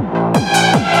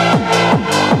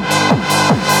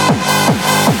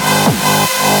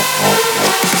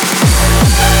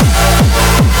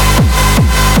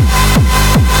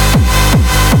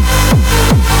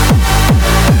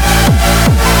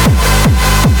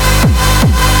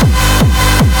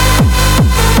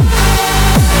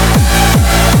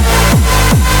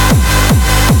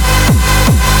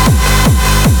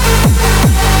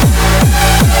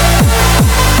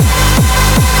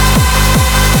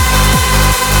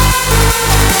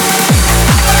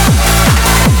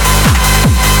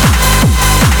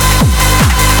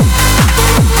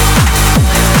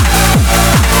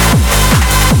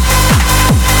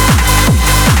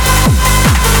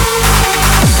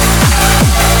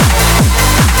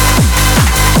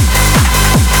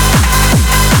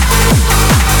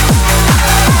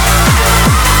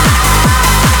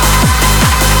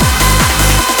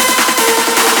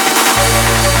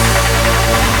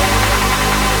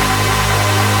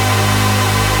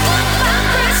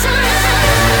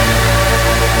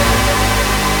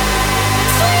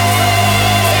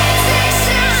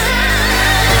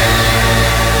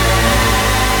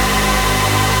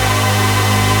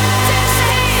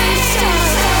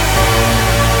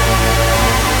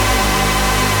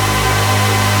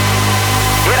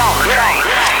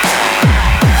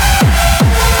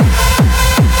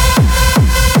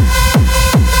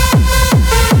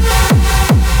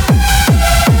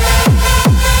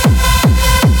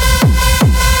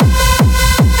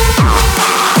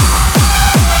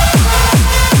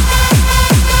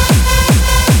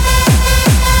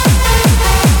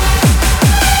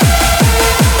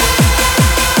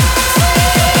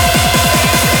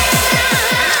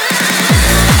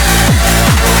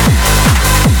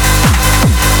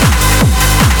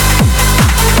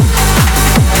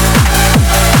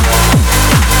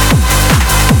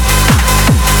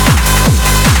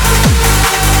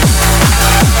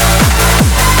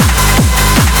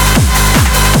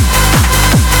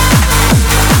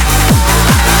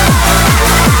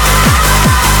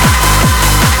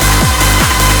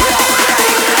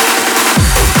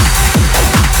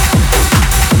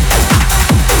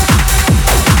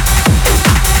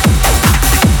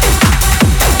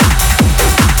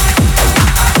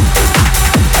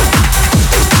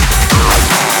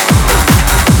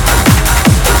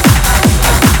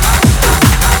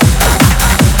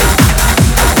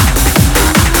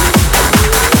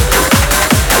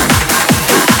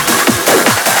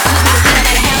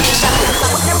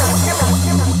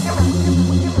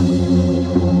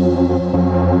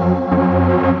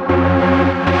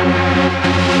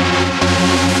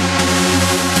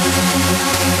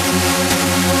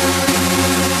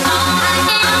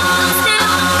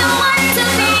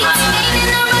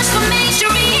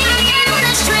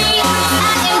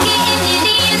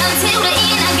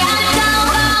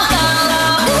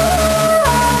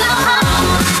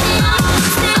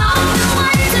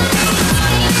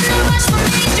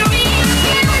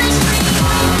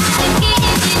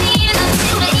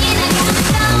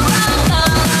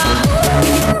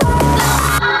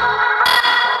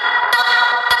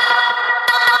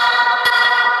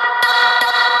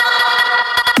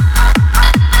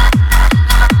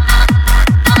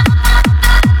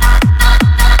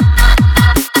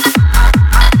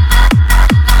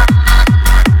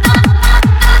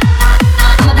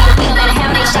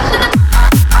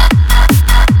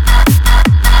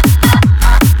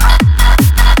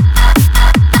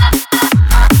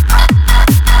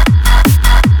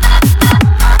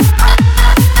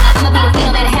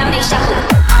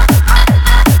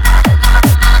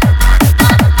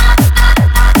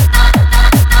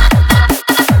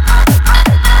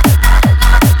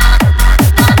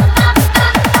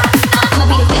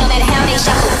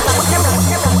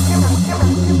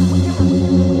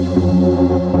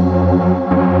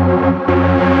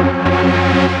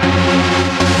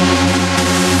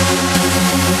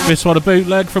 This one a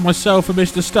bootleg from myself and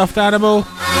Mr. Stuffed Animal.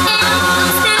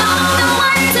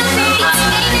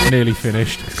 Nearly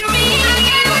finished.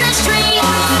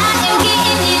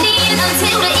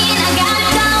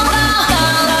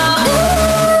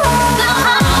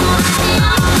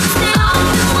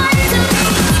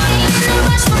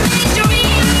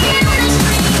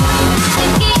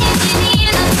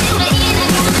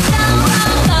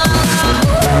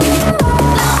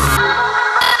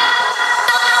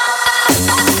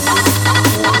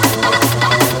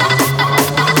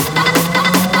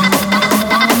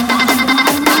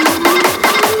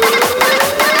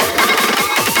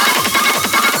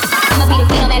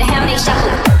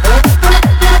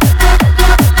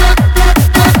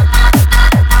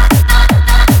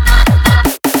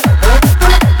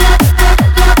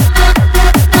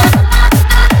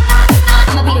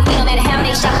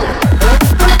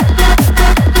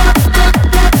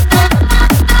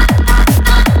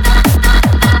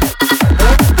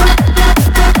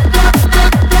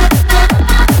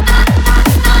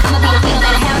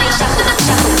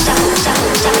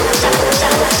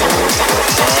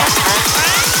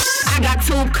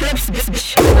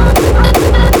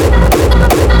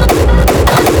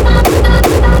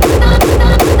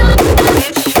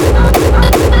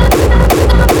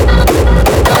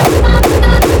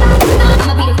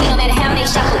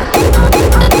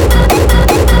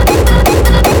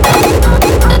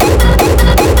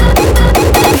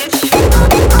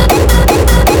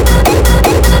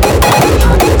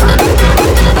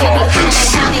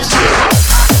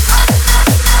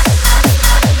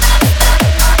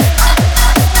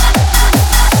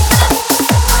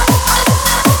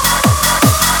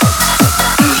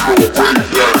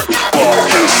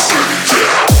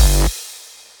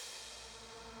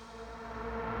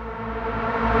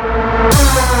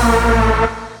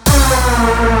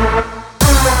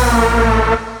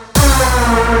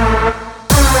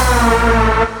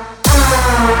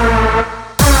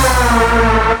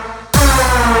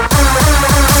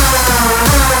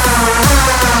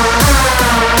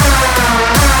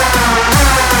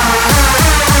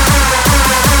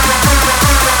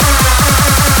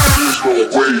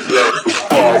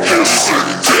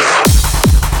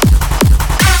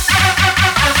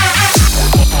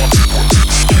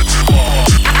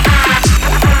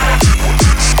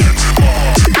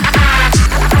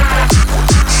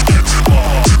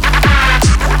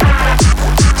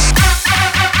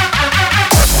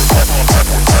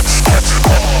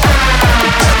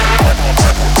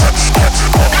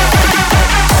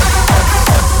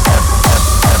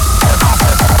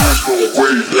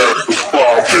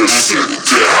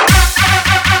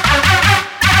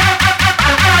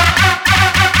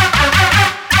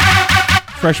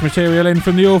 Fresh material in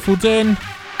from the Awful Din.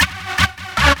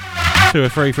 2 or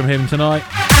 3 from him tonight.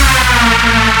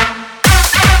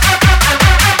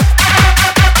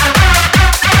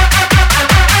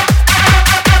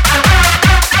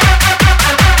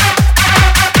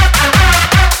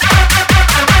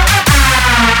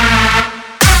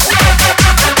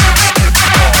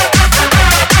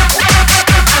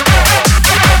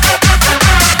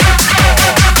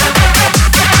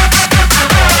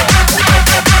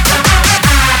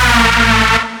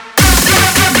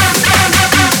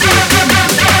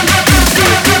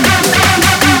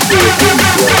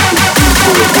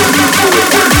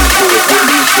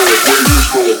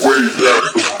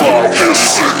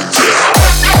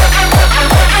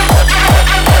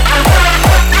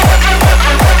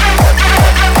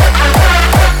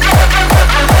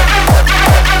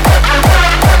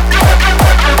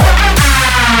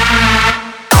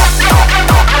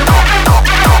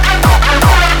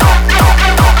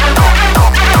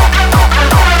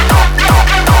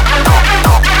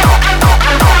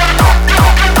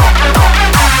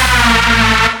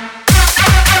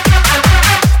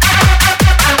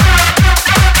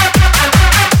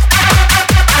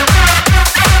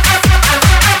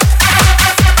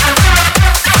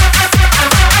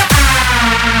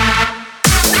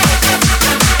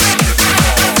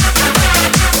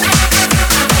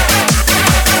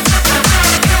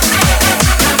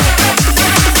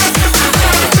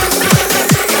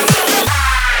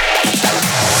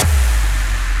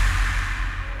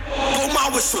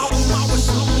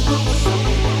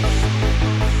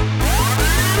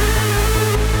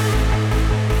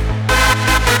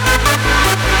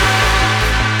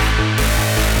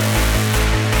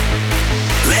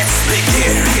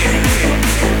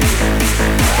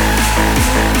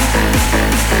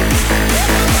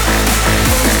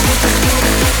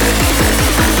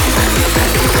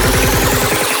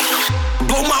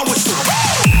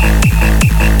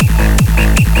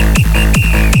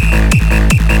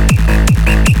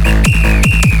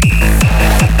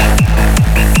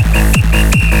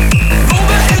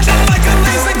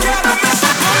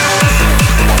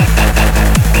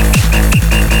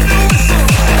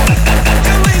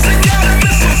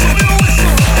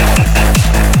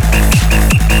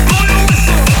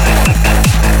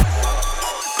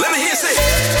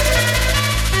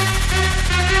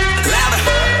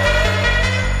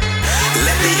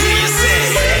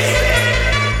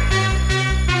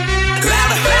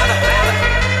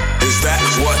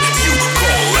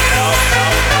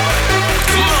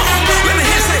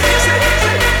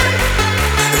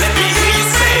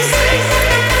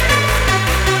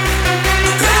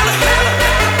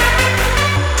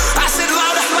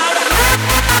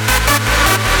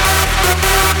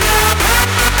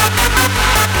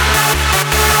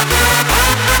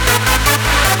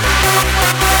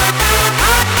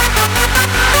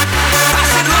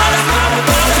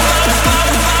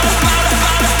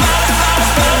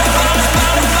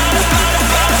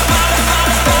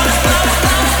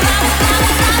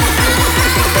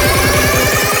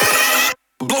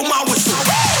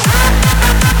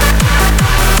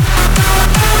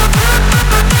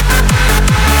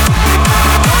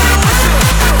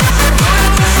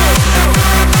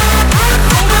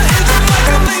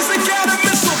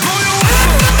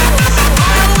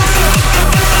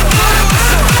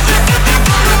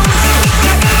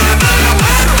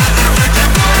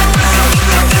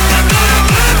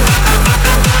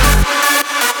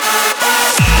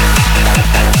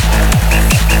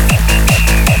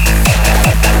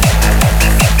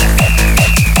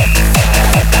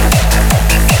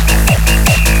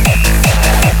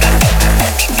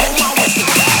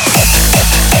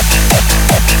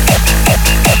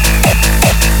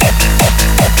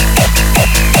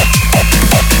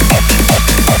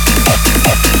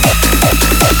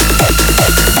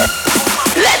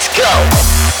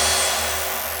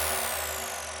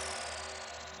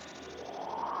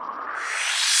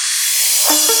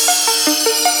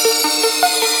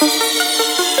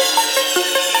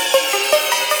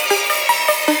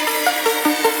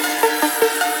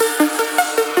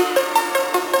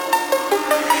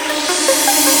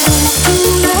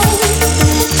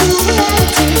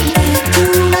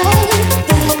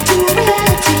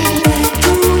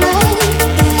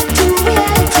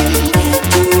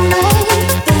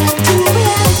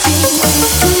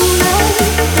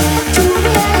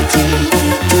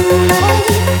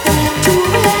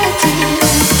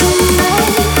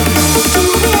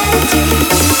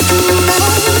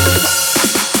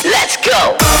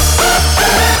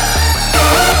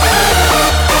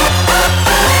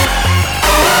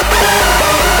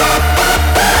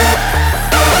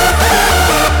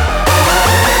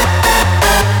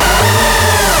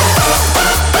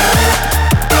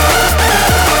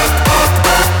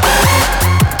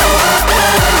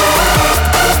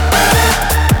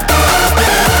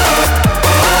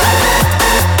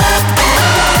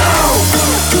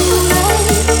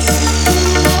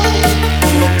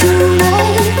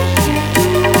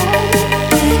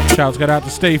 Shouts go out to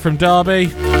Steve from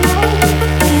Derby.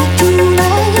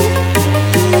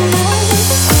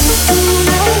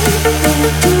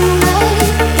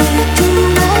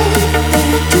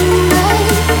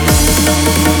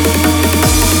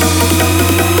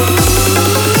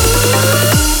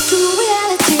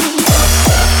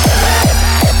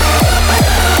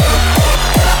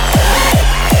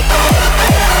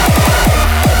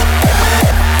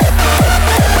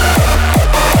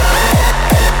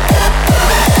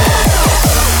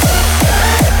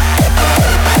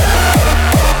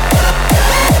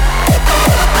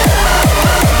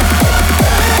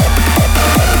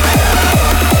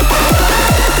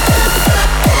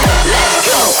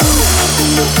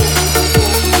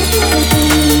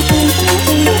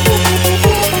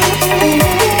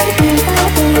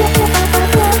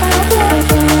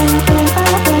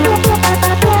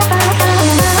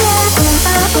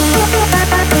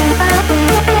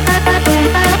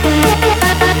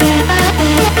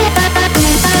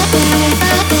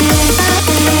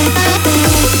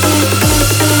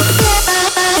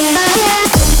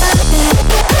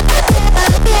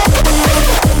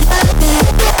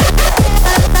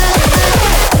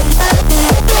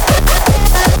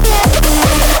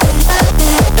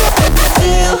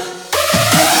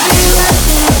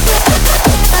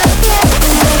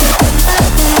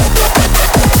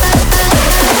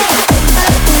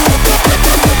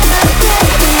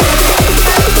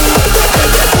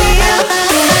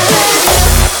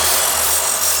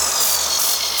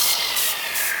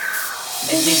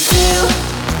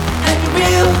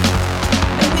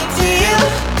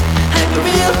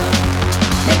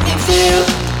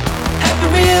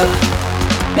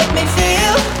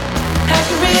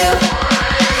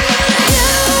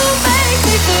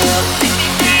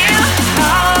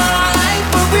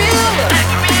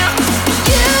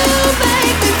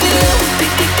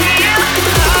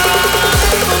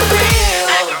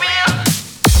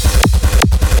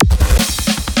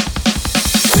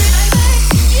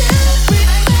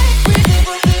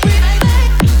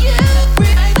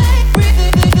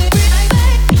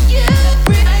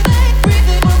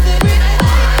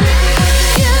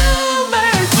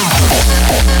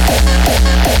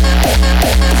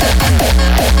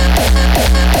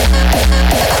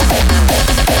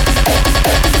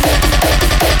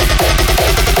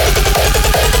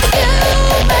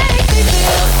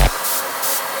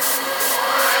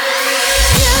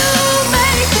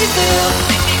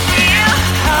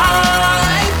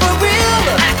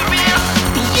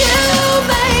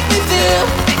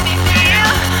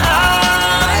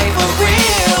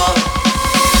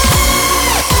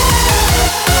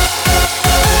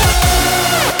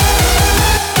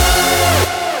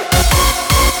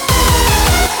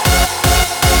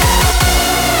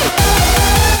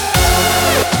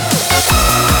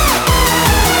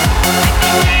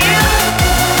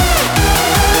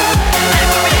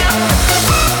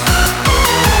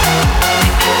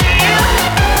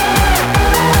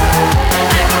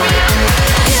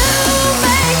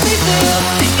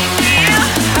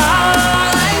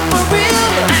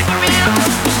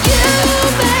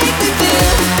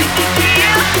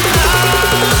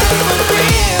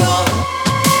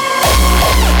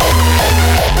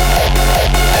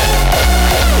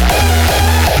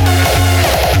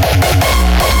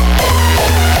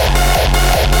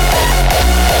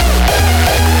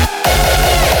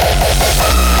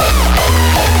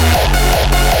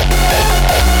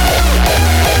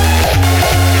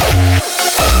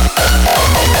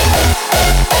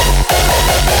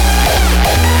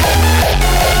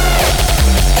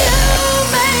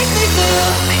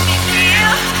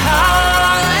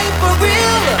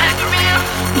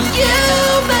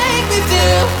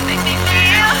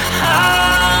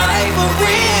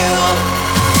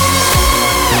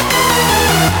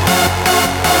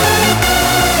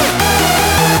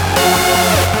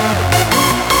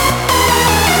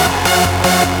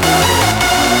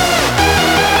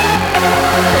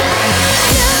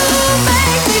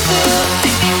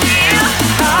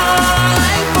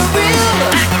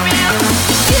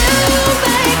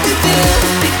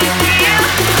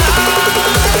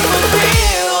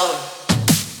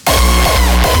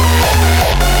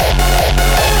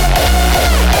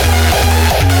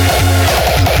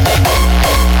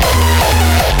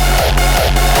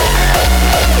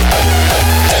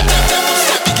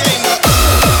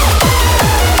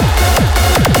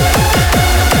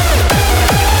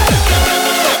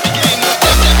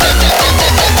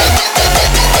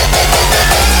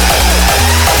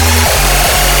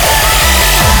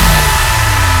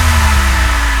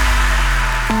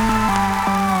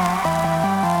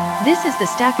 This is the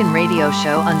Stackin' Radio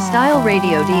Show on Style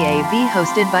Radio DAB,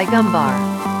 hosted by Gumbar.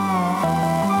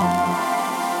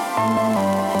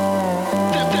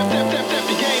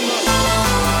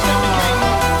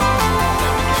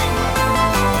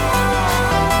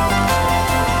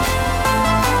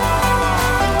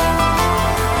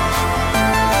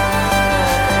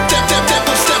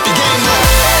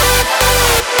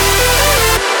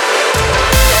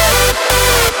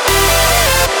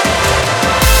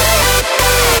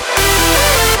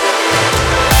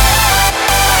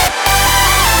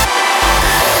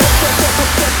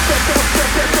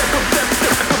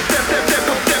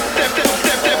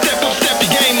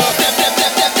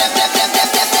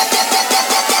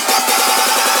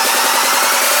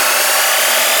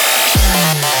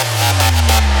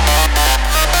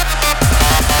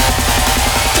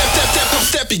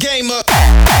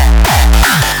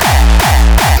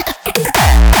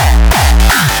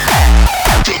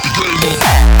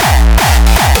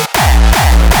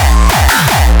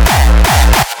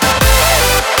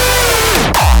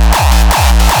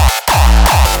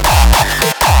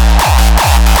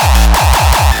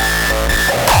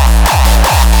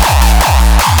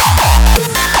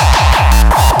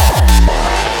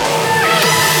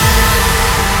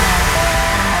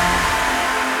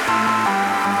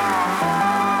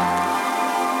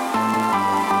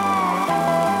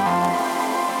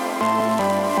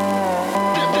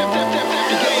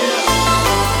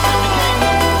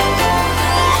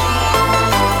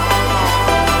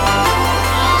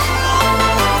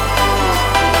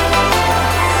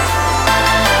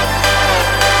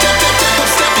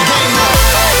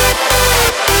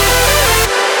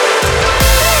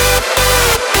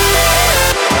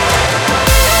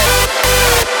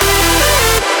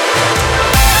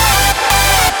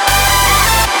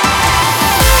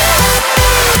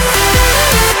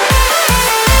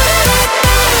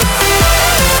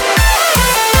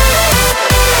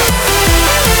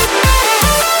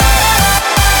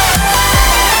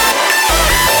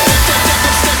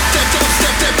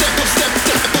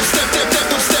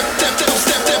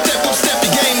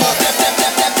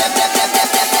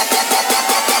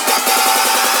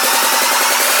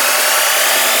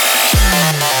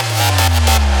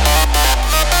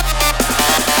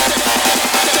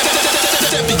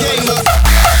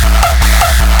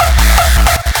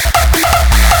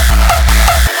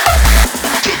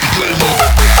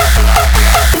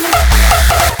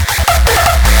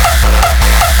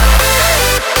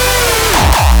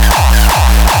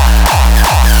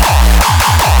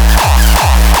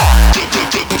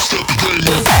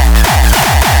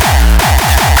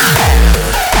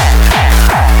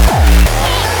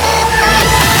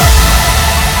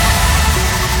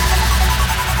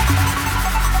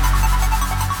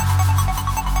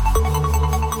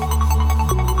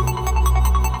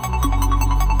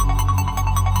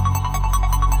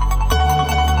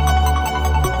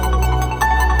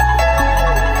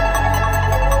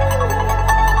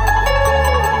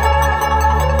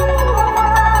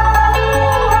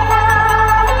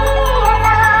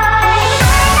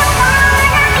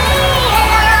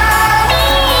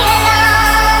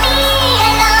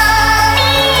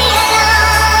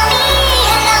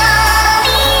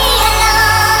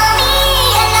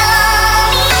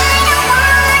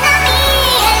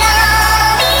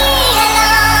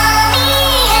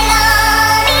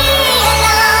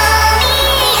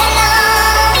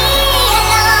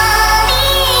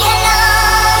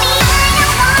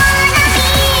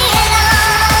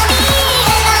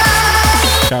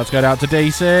 Shouts going out to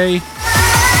DC.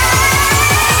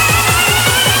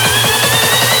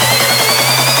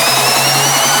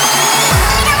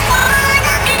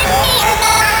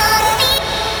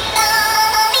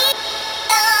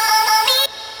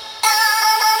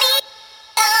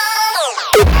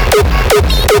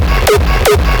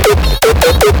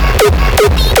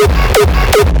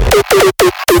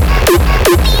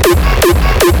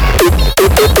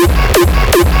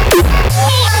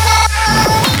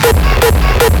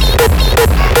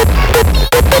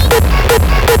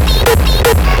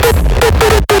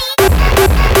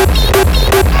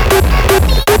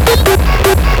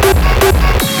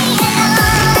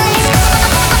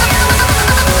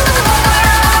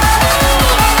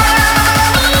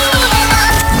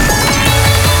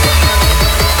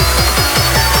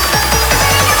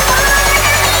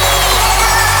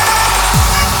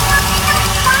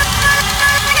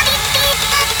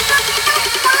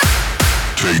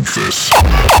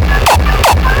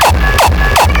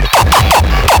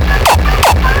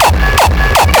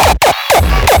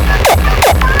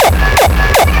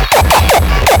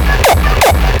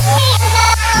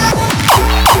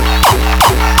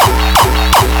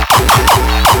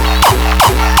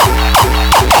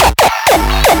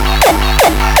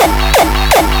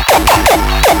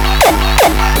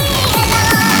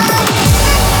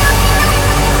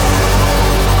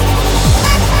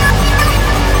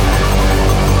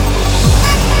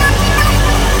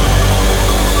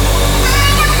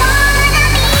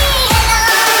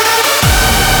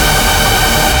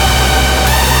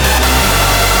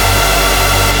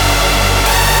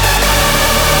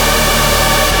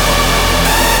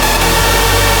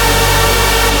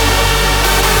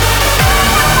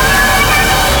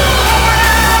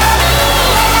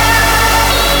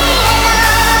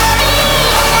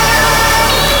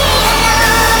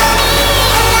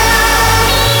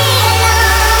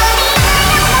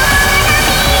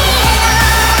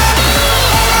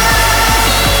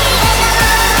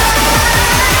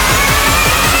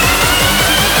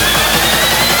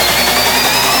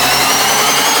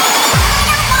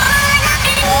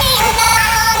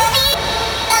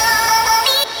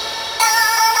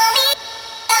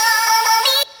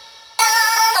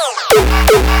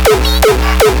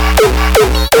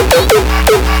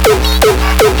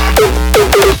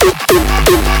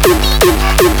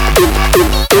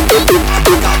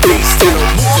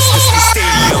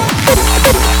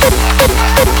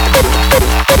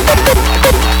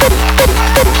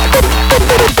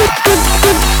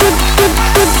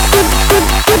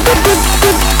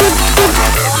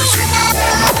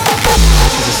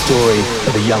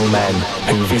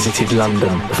 Visited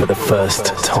London for the first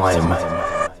time.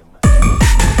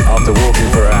 After walking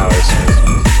for hours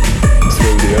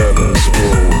through the urban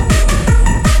sprawl,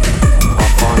 I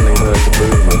finally heard the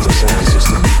boom of the sound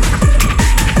system.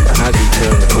 And as we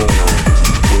turned the corner,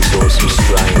 we saw some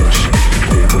strange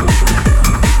people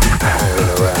hanging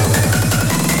around.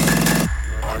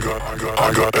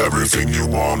 I got everything you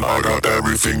want, I got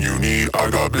everything you need. I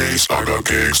got bass, I got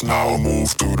kicks, now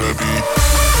move to the beat.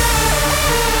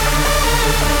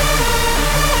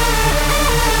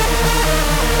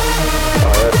 I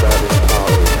heard about this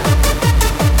party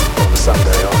on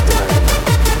Sunday afternoon.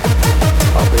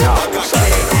 I've been up all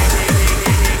Saturday night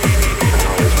and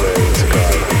I was ready to go.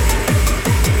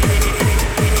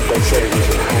 They said it was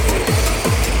in Hackney,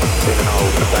 in an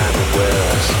old abandoned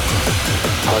warehouse.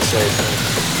 I said,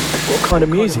 what kind of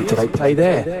music do they play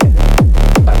there?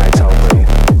 And they told me,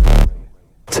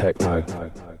 techno.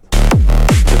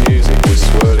 The music was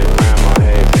swirling around my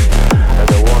head as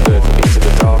I wandered into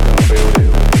the darkened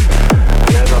building.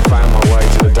 And as I found my way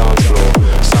to the dance floor,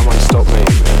 someone stopped me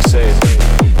and said,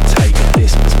 take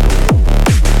this.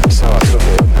 So I took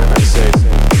it and they said,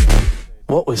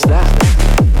 what was that?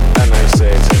 And they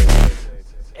said,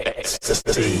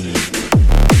 ecstasy.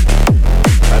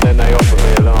 And then they offered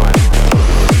me a line.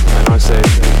 And I said,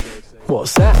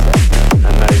 what's that?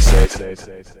 And they said,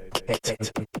 get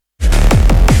it.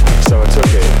 So I took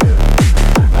it,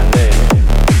 and then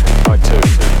I took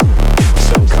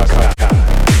some cacao,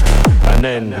 and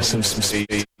then some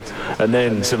seed, and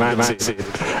then some acid,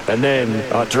 and then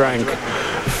I drank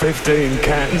 15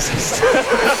 cans.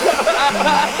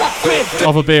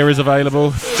 Other beer is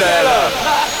available. Stella!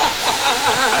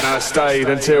 And I stayed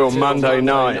until Monday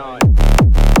night.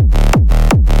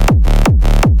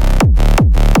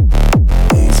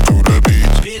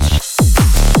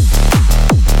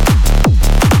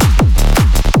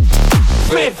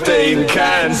 15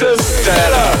 cans of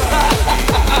Stella.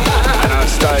 And I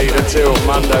stayed until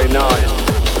Monday night.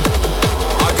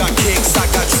 I got kicks, I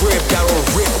got drip that'll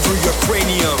rip through your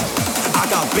cranium. I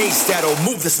got bass that'll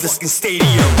move this listening stadium.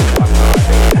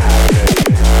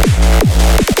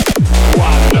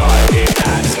 One night in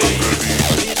Hackney.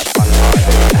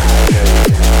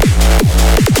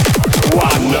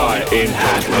 One night in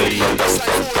Hackney.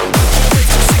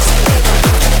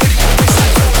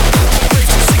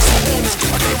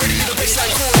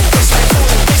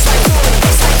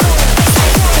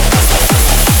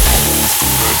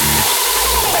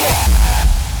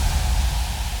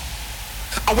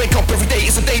 I wake up every day,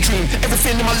 it's a daydream.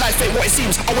 Everything in my life ain't what it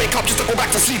seems. I wake up just to go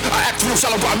back to sleep. I act real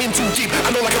shallow, but I'm in too deep. I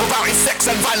know like I'm about in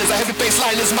sex and violence. A heavy bass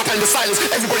line is my kind of silence.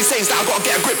 Everybody says that I gotta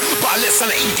get a grip, but I let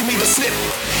sanity give me the slip.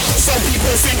 Some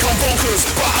people think I'm bonkers,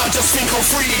 but I just think I'm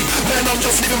free. Man, I'm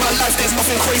just living my life, there's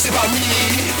nothing crazy about me.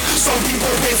 Some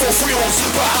people pay for thrills,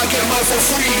 but I get mine for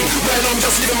free. Man, I'm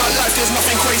just living my life, there's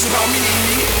nothing crazy about me.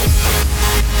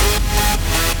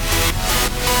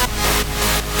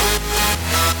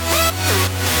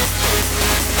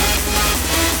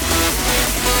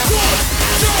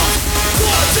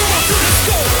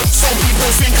 Some people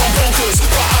think I'm bonkers,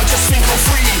 but I just think I'm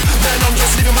free. Man, I'm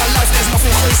just living my life, there's nothing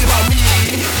crazy about me.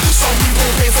 Some people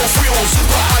pay for thrills,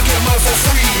 but I get mine for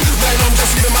free. Man, I'm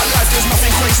just living my life, there's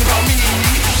nothing crazy about me.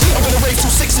 I'm gonna rave till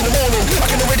 6 in the morning, I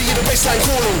can already hear the bassline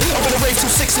calling. I'm gonna rave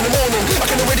till 6 in the morning, I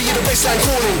can already hear the bassline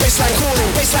calling. Bassline calling,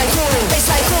 bassline calling,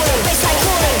 bassline calling, bassline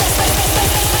calling.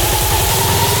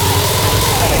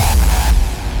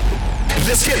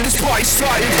 Let's get this party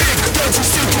started. Dirty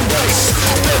stinking bass,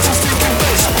 dirty stinking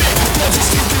bass, dirty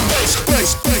stinking bass,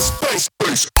 bass, bass, bass,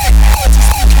 bass.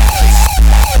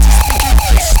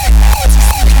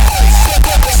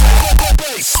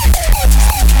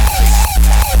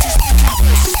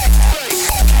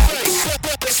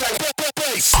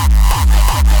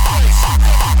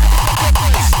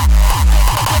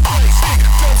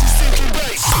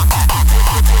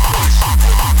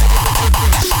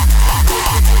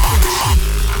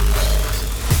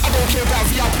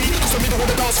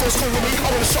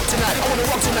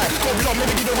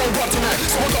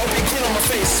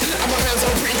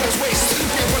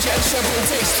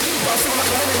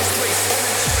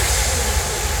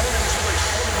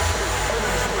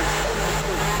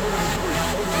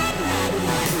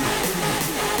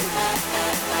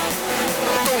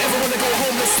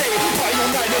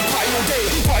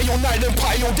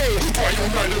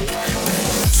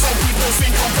 Some people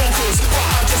think I'm bonkers, but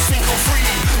I just think I'm free.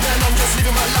 Man, I'm just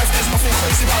living my life, there's nothing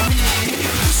crazy about me.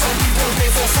 Some people pay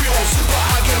for thrills, but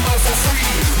I get mine for free.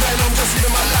 Man, I'm just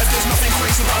living my life, there's nothing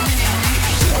crazy about me.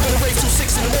 I'm gonna rave till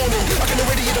 6 in the morning, I can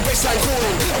already hear the bassline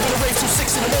calling. I'm gonna rave till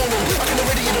 6 in the morning, I can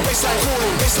already hear the bassline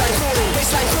calling. Bassline calling,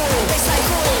 bassline calling, bassline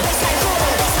calling, bassline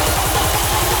calling.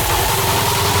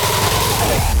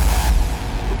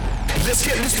 Let's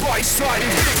get this party started.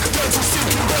 Dirty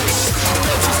stinking bass,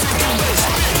 dirty stinking bass,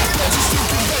 dirty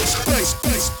stinking bass, bass,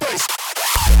 bass, bass.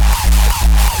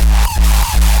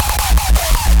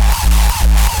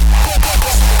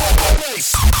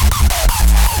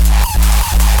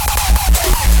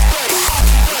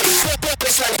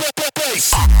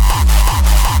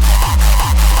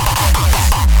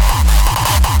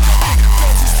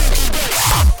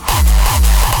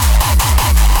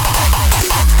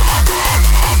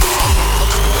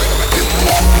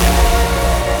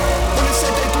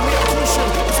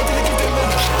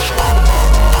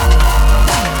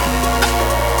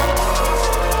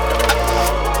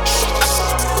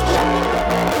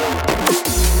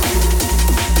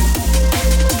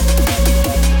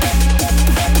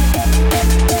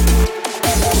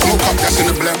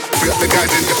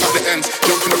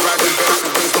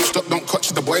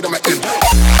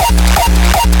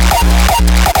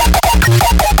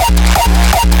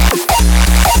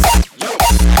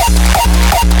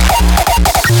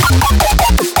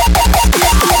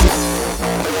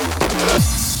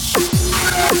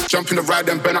 Jump in the ride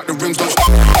and burn out the rims, don't stop.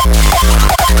 Don't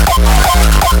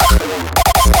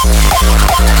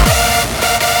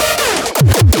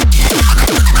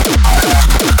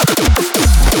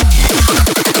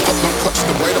touch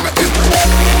the weight of my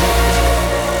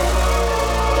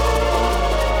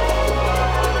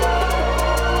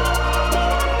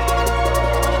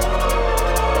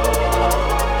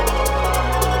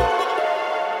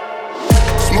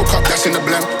Smoke up, dash in the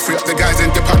blend, free up the guys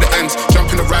and dip out the ends.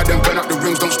 Jump in the ride and burn out the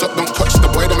rims, don't stop, don't touch the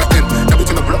boy on my end. Never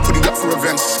to the block, put it up for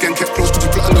events. Skin kept close, cause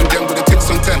you plotting on them with the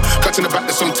tits on 10. Catch in the back,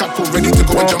 that's on tap, all ready to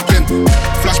go and jump in.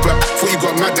 Flashback, thought he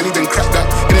got mad, then he didn't crack that.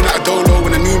 In and out of Dolo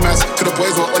when the new mass. To the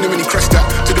boys were on him when he crashed that.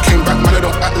 Till they came back, man, I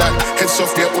don't act like. Heads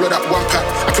off, yeah, all of that one pack.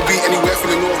 I could be anywhere,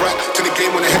 feeling alright. Till the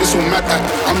game when the head is so mad at.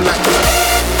 I'm like,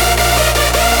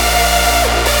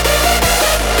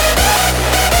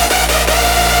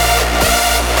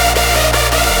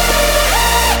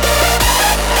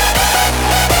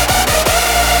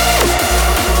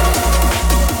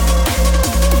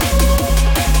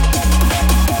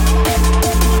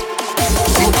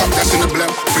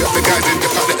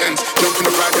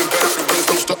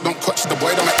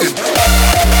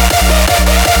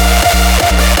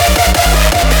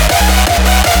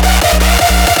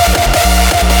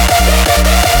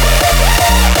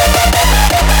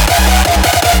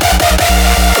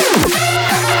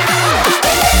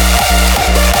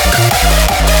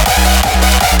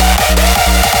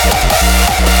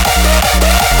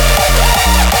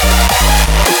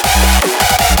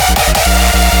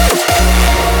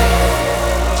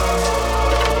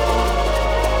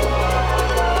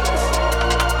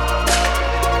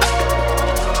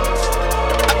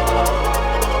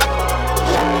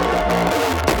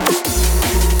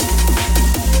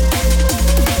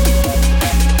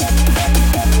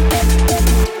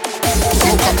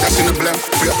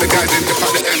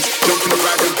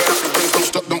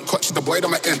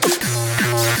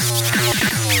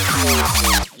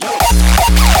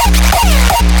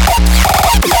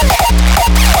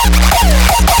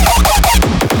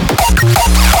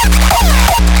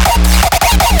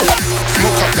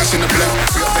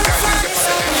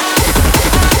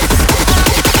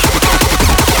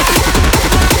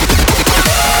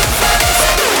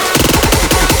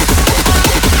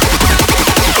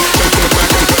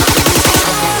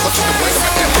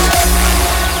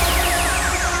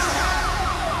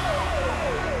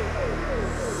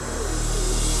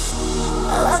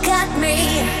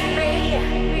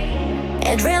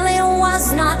 It really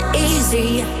was not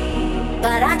easy,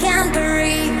 but I can't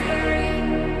breathe.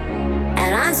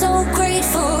 And I'm so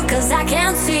grateful, cause I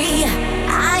can see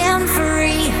I am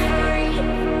free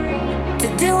to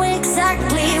do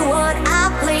exactly what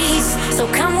I please. So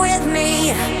come with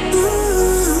me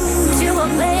to a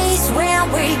place where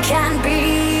we can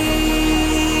be.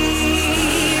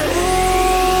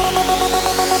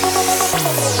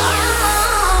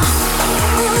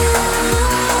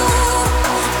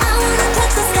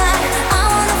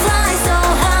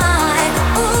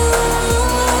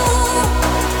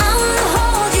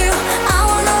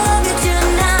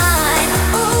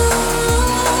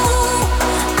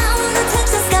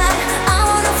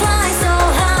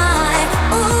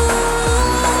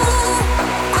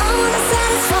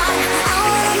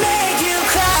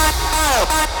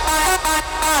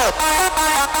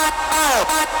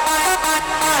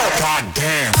 God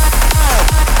damn.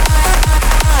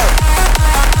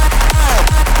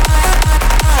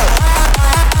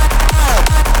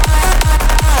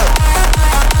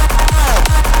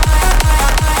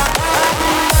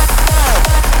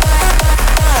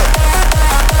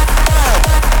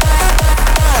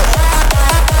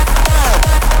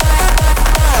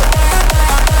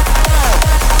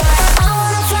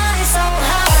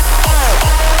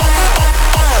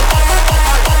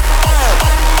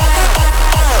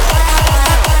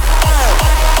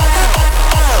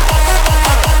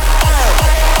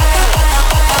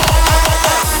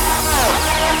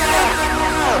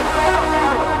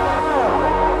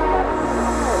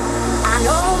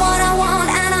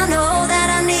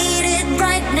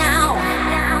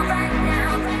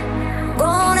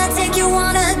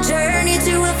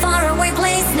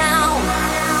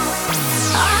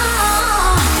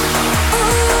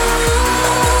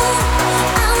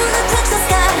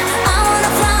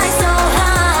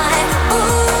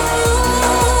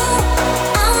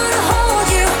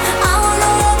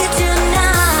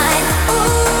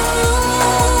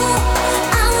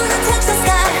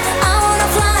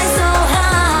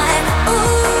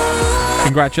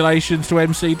 Congratulations to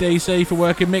MCDC for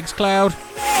working Mixcloud.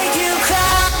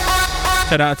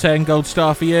 10 out of 10, gold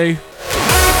star for you.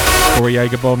 Or a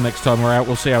Jaeger bomb next time we're out,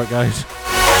 we'll see how it goes.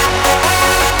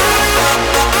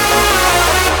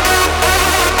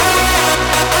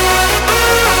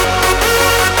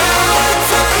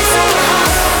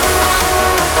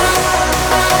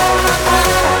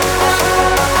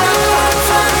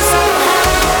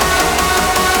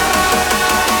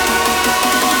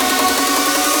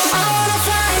 I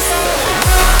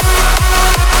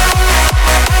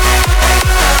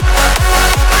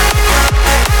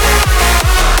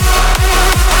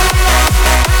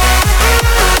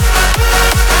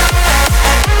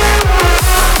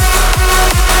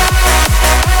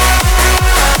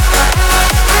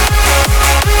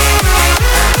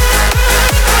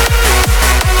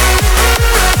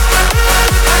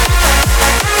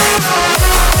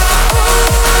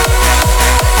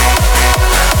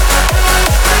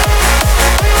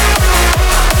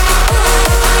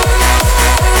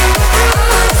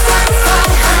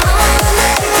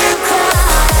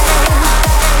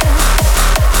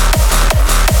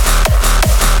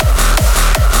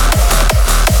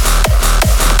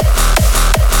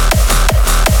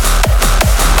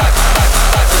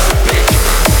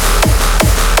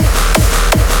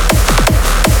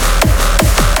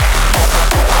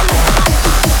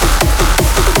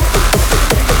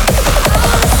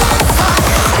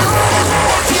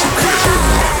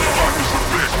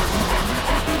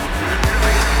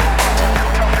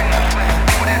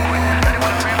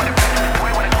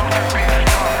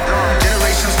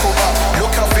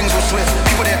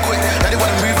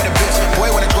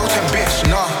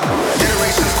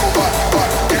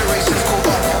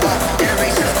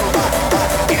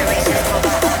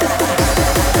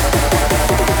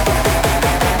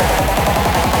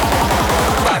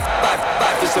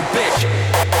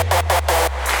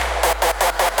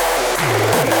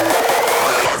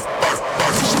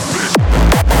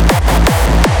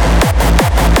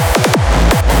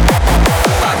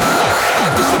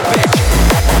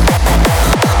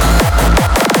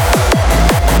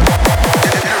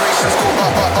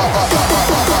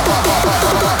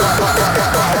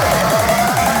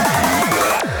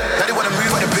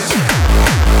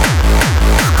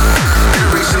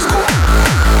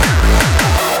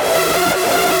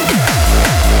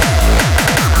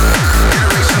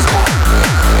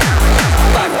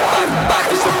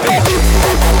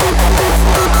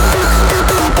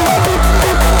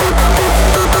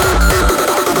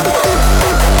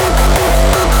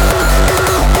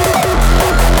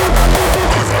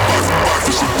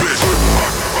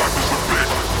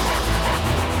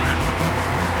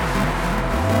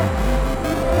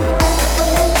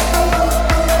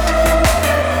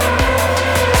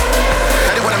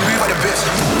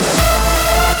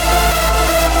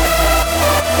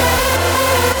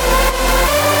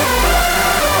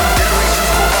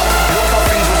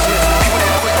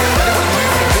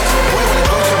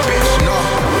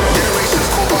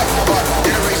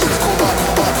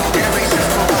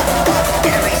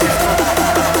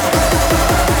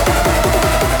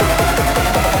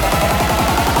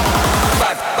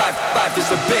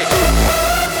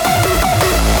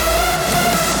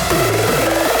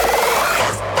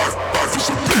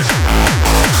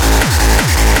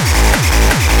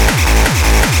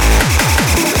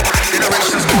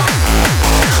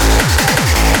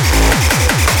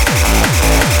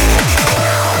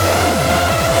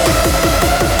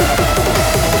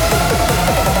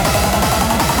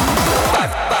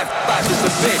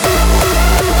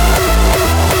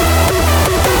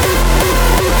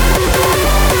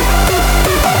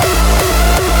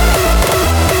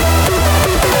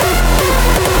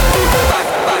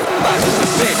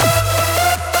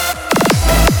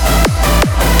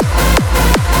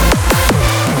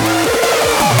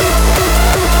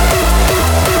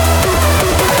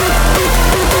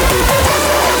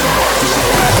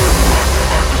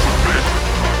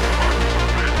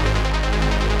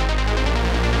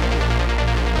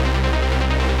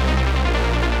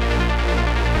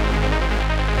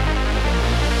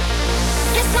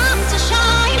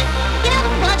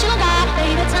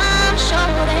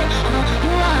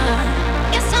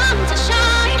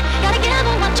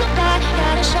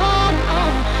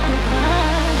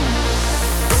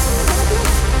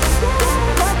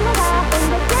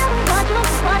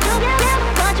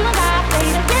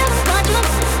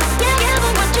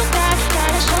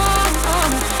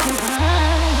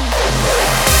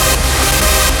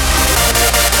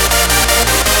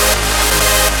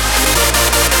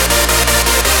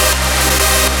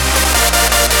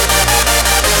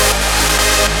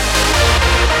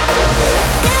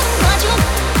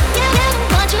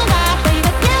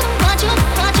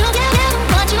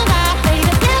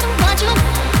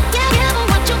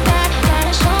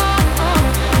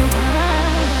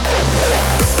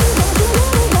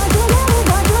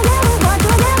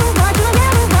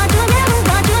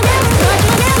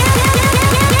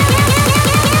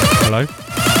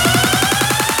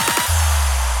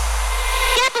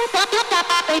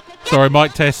Sorry,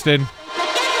 mic testing.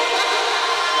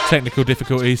 Technical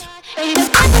difficulties.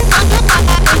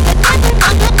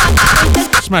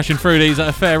 Smashing through these at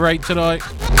a fair rate tonight.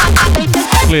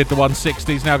 Cleared the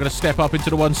 160s, now going to step up into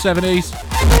the 170s.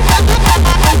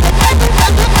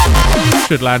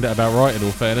 Should land it about right in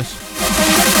all fairness.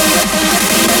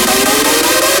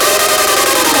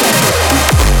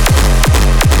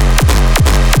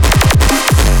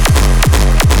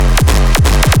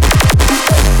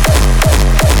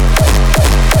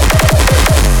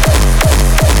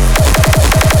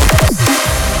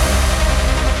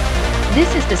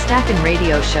 This is the Stackin'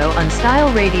 Radio Show on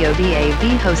Style Radio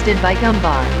DAB, hosted by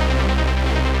Gumbar.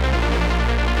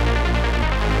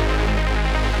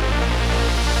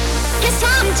 It's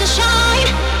time to shine.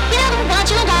 Give them what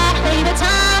you got, baby.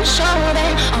 Time to show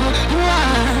them all you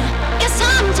are. It's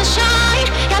time to shine.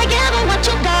 Gotta give them what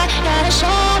you got. Gotta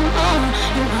show them all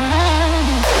you are.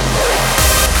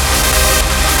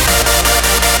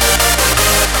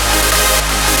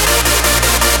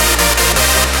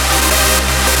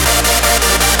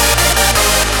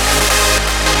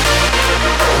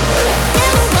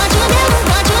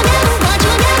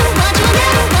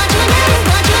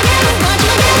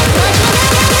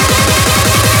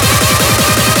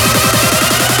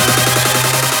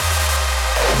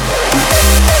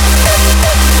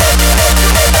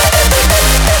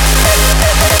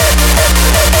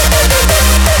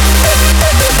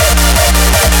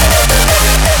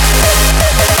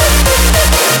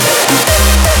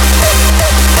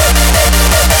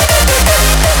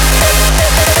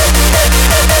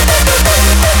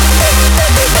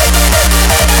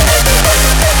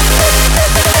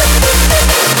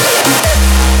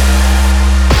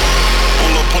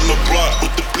 Pull up on the block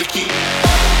with the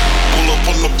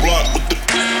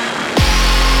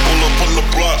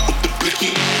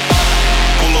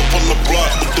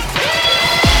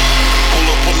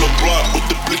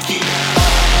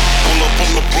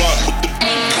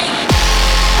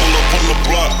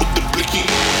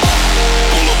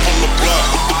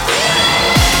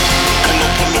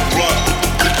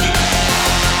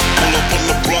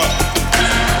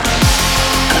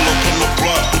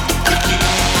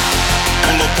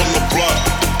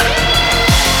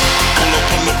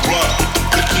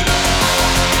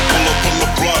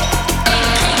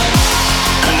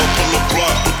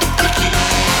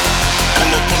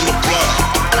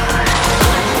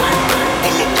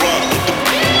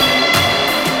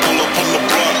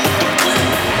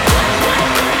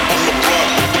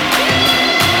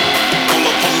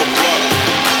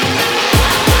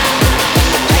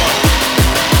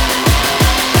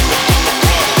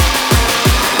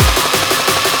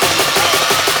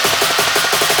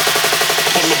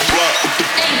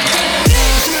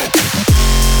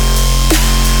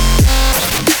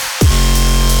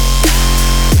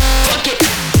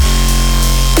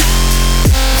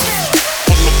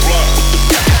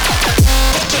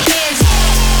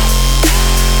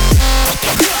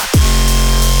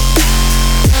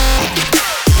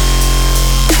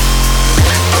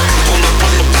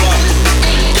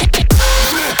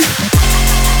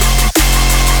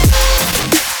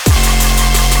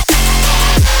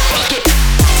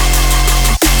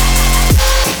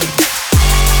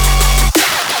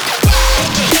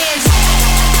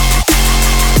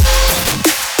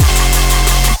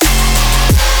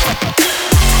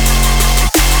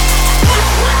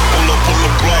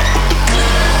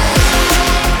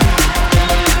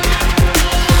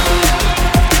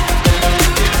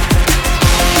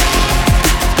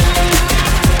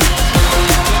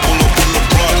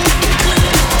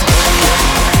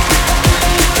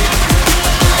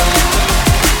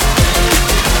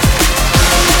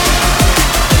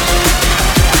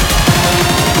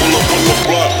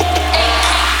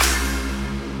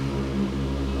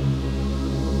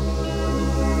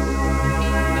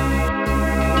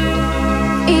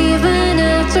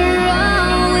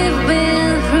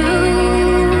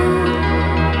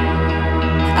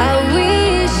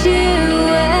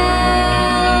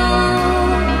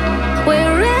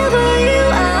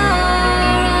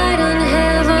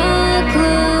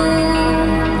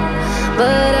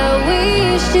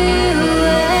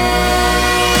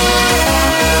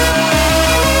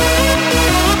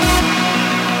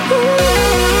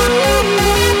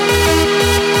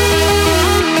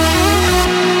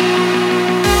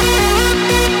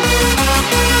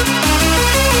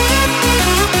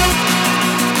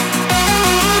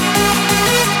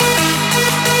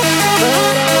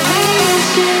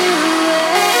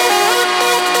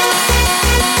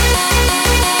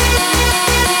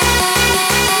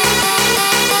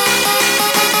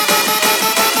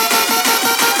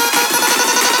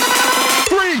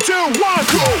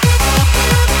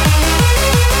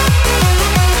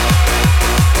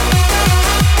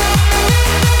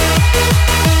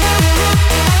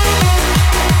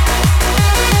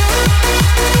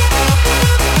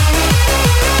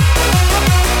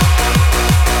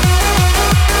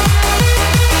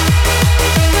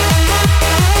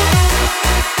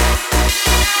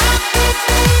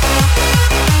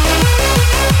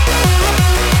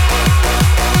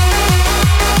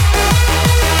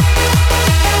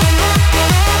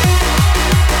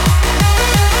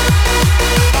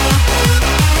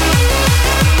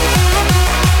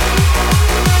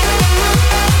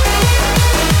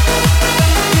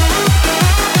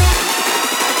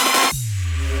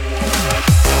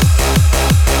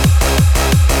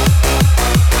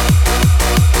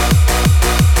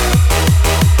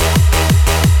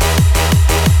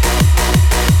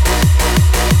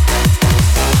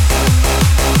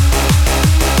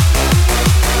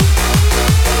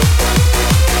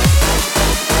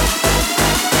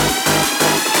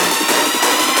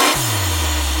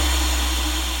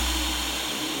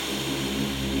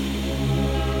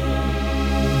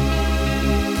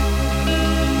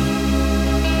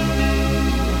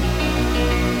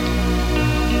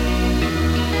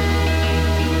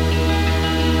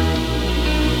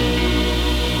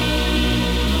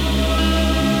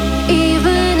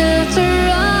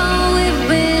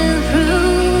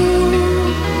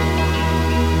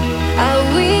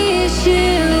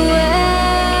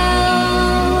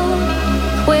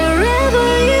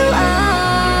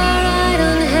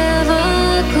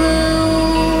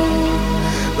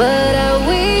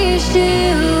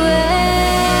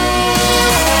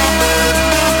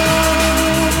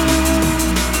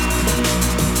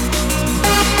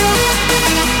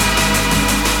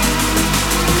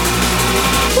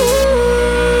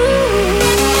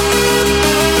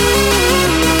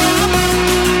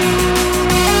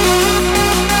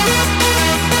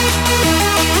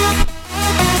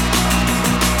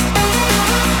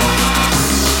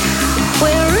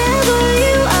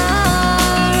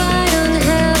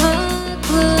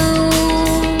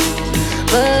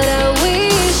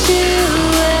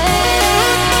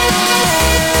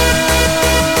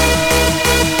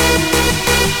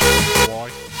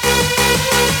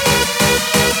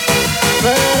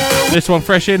This one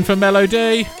fresh in for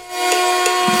Melody.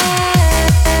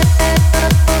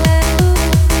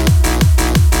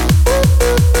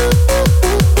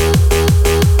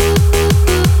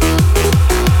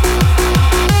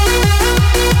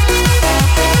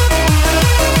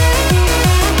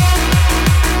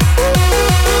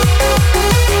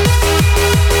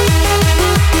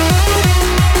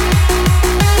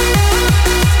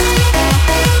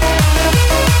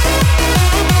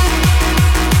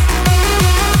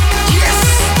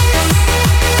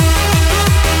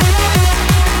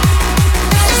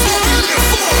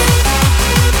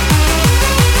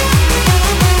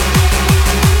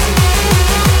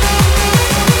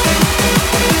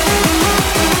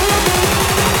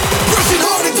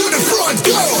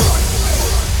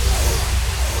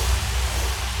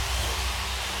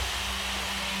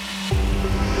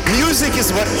 Music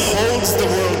is what holds the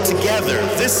world together.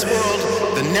 This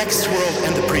world, the next world,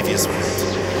 and the previous world.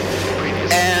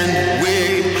 And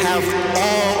we have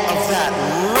all of that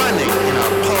running in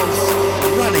our pulse,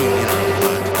 running in our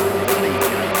blood.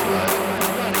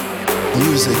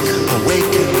 Music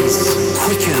awakens,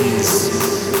 quickens,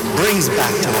 brings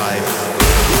back to life.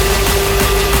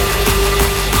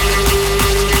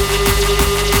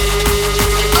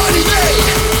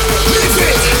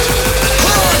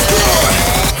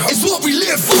 What we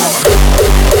live for.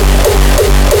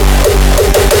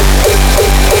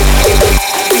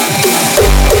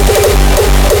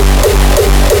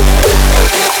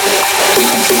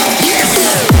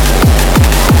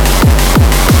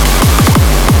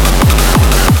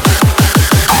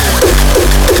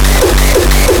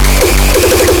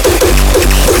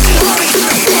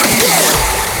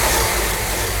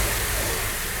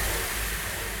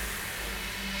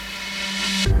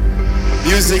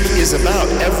 Music is about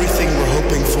everything we're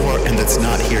hoping for and that's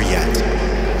not here yet.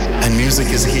 And music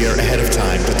is here ahead of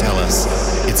time to tell us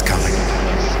it's coming.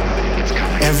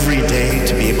 Every day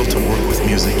to be able to work with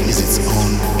music is its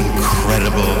own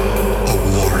incredible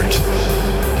award.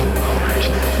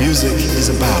 Music is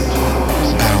about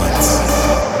balance,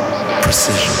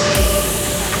 precision.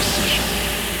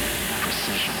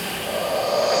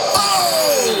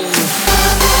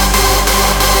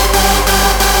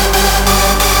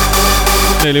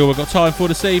 Nearly all we've got time for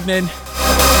this evening.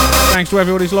 Thanks to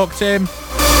everyone who's locked in.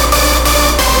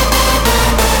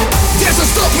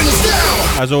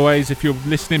 As always, if you're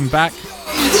listening back,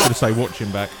 I'm going to say watching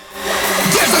back,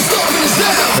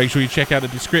 make sure you check out the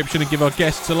description and give our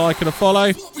guests a like and a follow.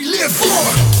 And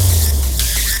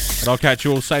I'll catch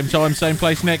you all same time, same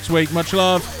place next week. Much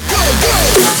love.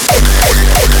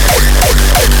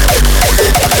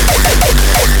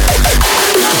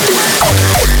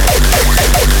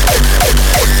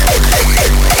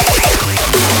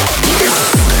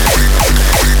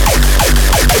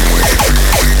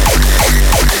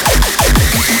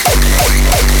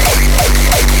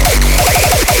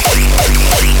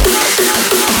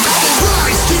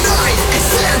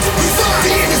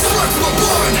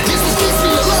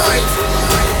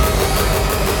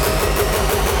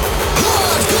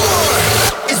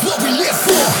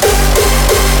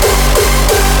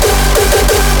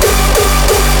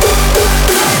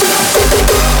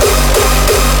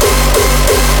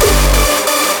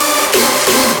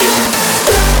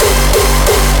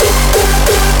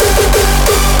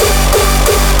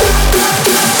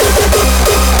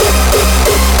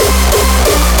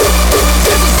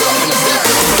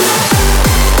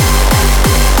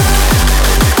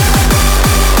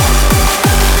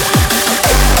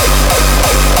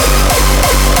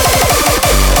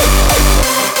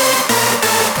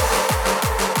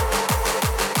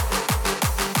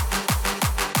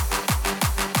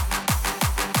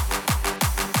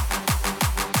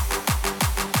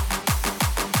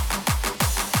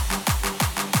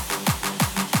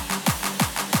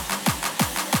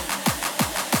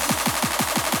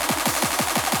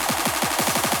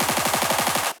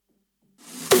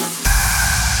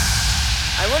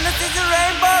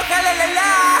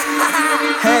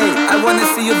 Hey, I wanna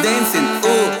see you dancing.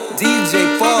 Ooh,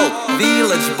 DJ Paul,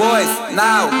 Village Boys.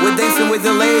 Now we're dancing with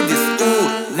the ladies.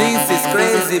 Ooh, this is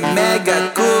crazy,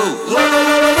 mega cool.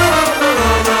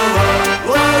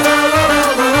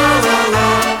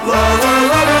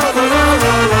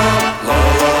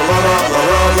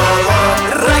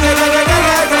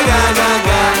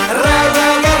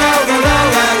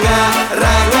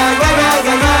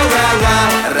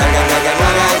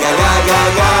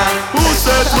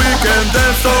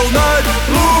 Dance all night,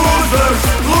 losers,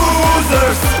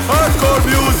 losers. Hardcore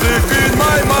music in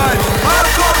my mind.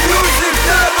 Hardcore music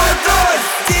never dies.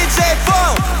 DJ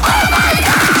Paul, oh my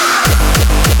God.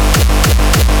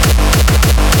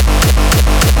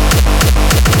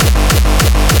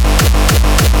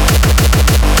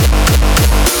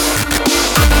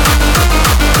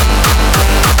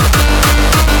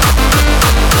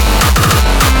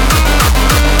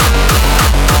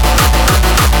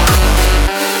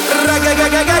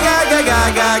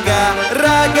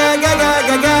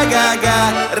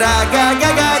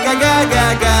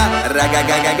 raga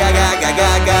ga ga ga ga ga ga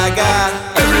ga ga.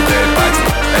 Everyday party,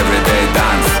 everyday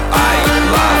dance. I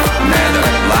love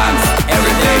Netherlands.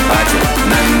 Everyday party,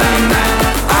 na na na.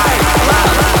 I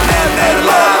love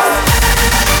Netherlands.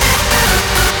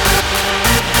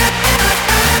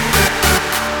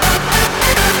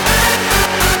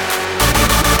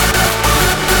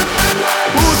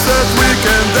 Who said we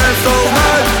can dance all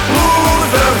night?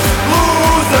 Losers,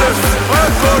 losers.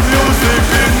 Hardcore music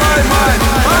in my mind.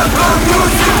 Hardcore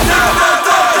music never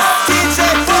dies. DJ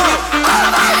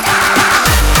Paul.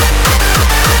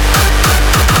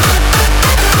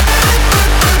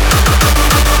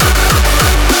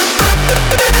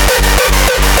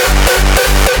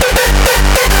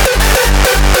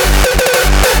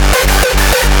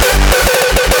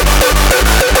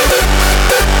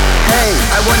 Hey,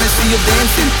 I wanna see you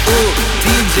dancing. Ooh,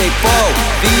 DJ Paul,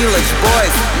 Village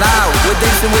Boys. Now we're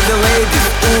dancing with the ladies.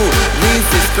 Ooh, this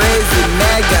is crazy,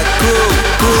 mega cool,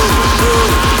 cool, cool,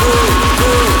 cool,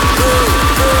 cool, cool,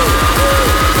 cool,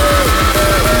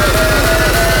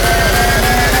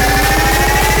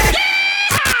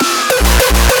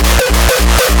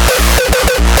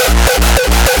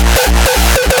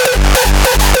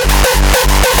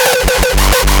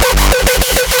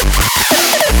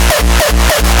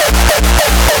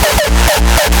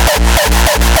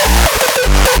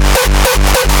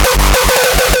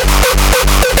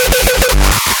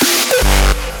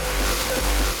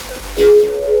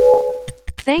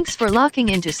 Thanks for locking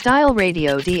into Style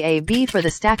Radio DAB for the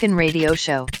Stackin' Radio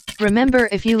Show. Remember,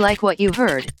 if you like what you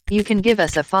heard, you can give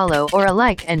us a follow or a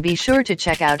like, and be sure to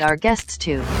check out our guests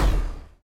too.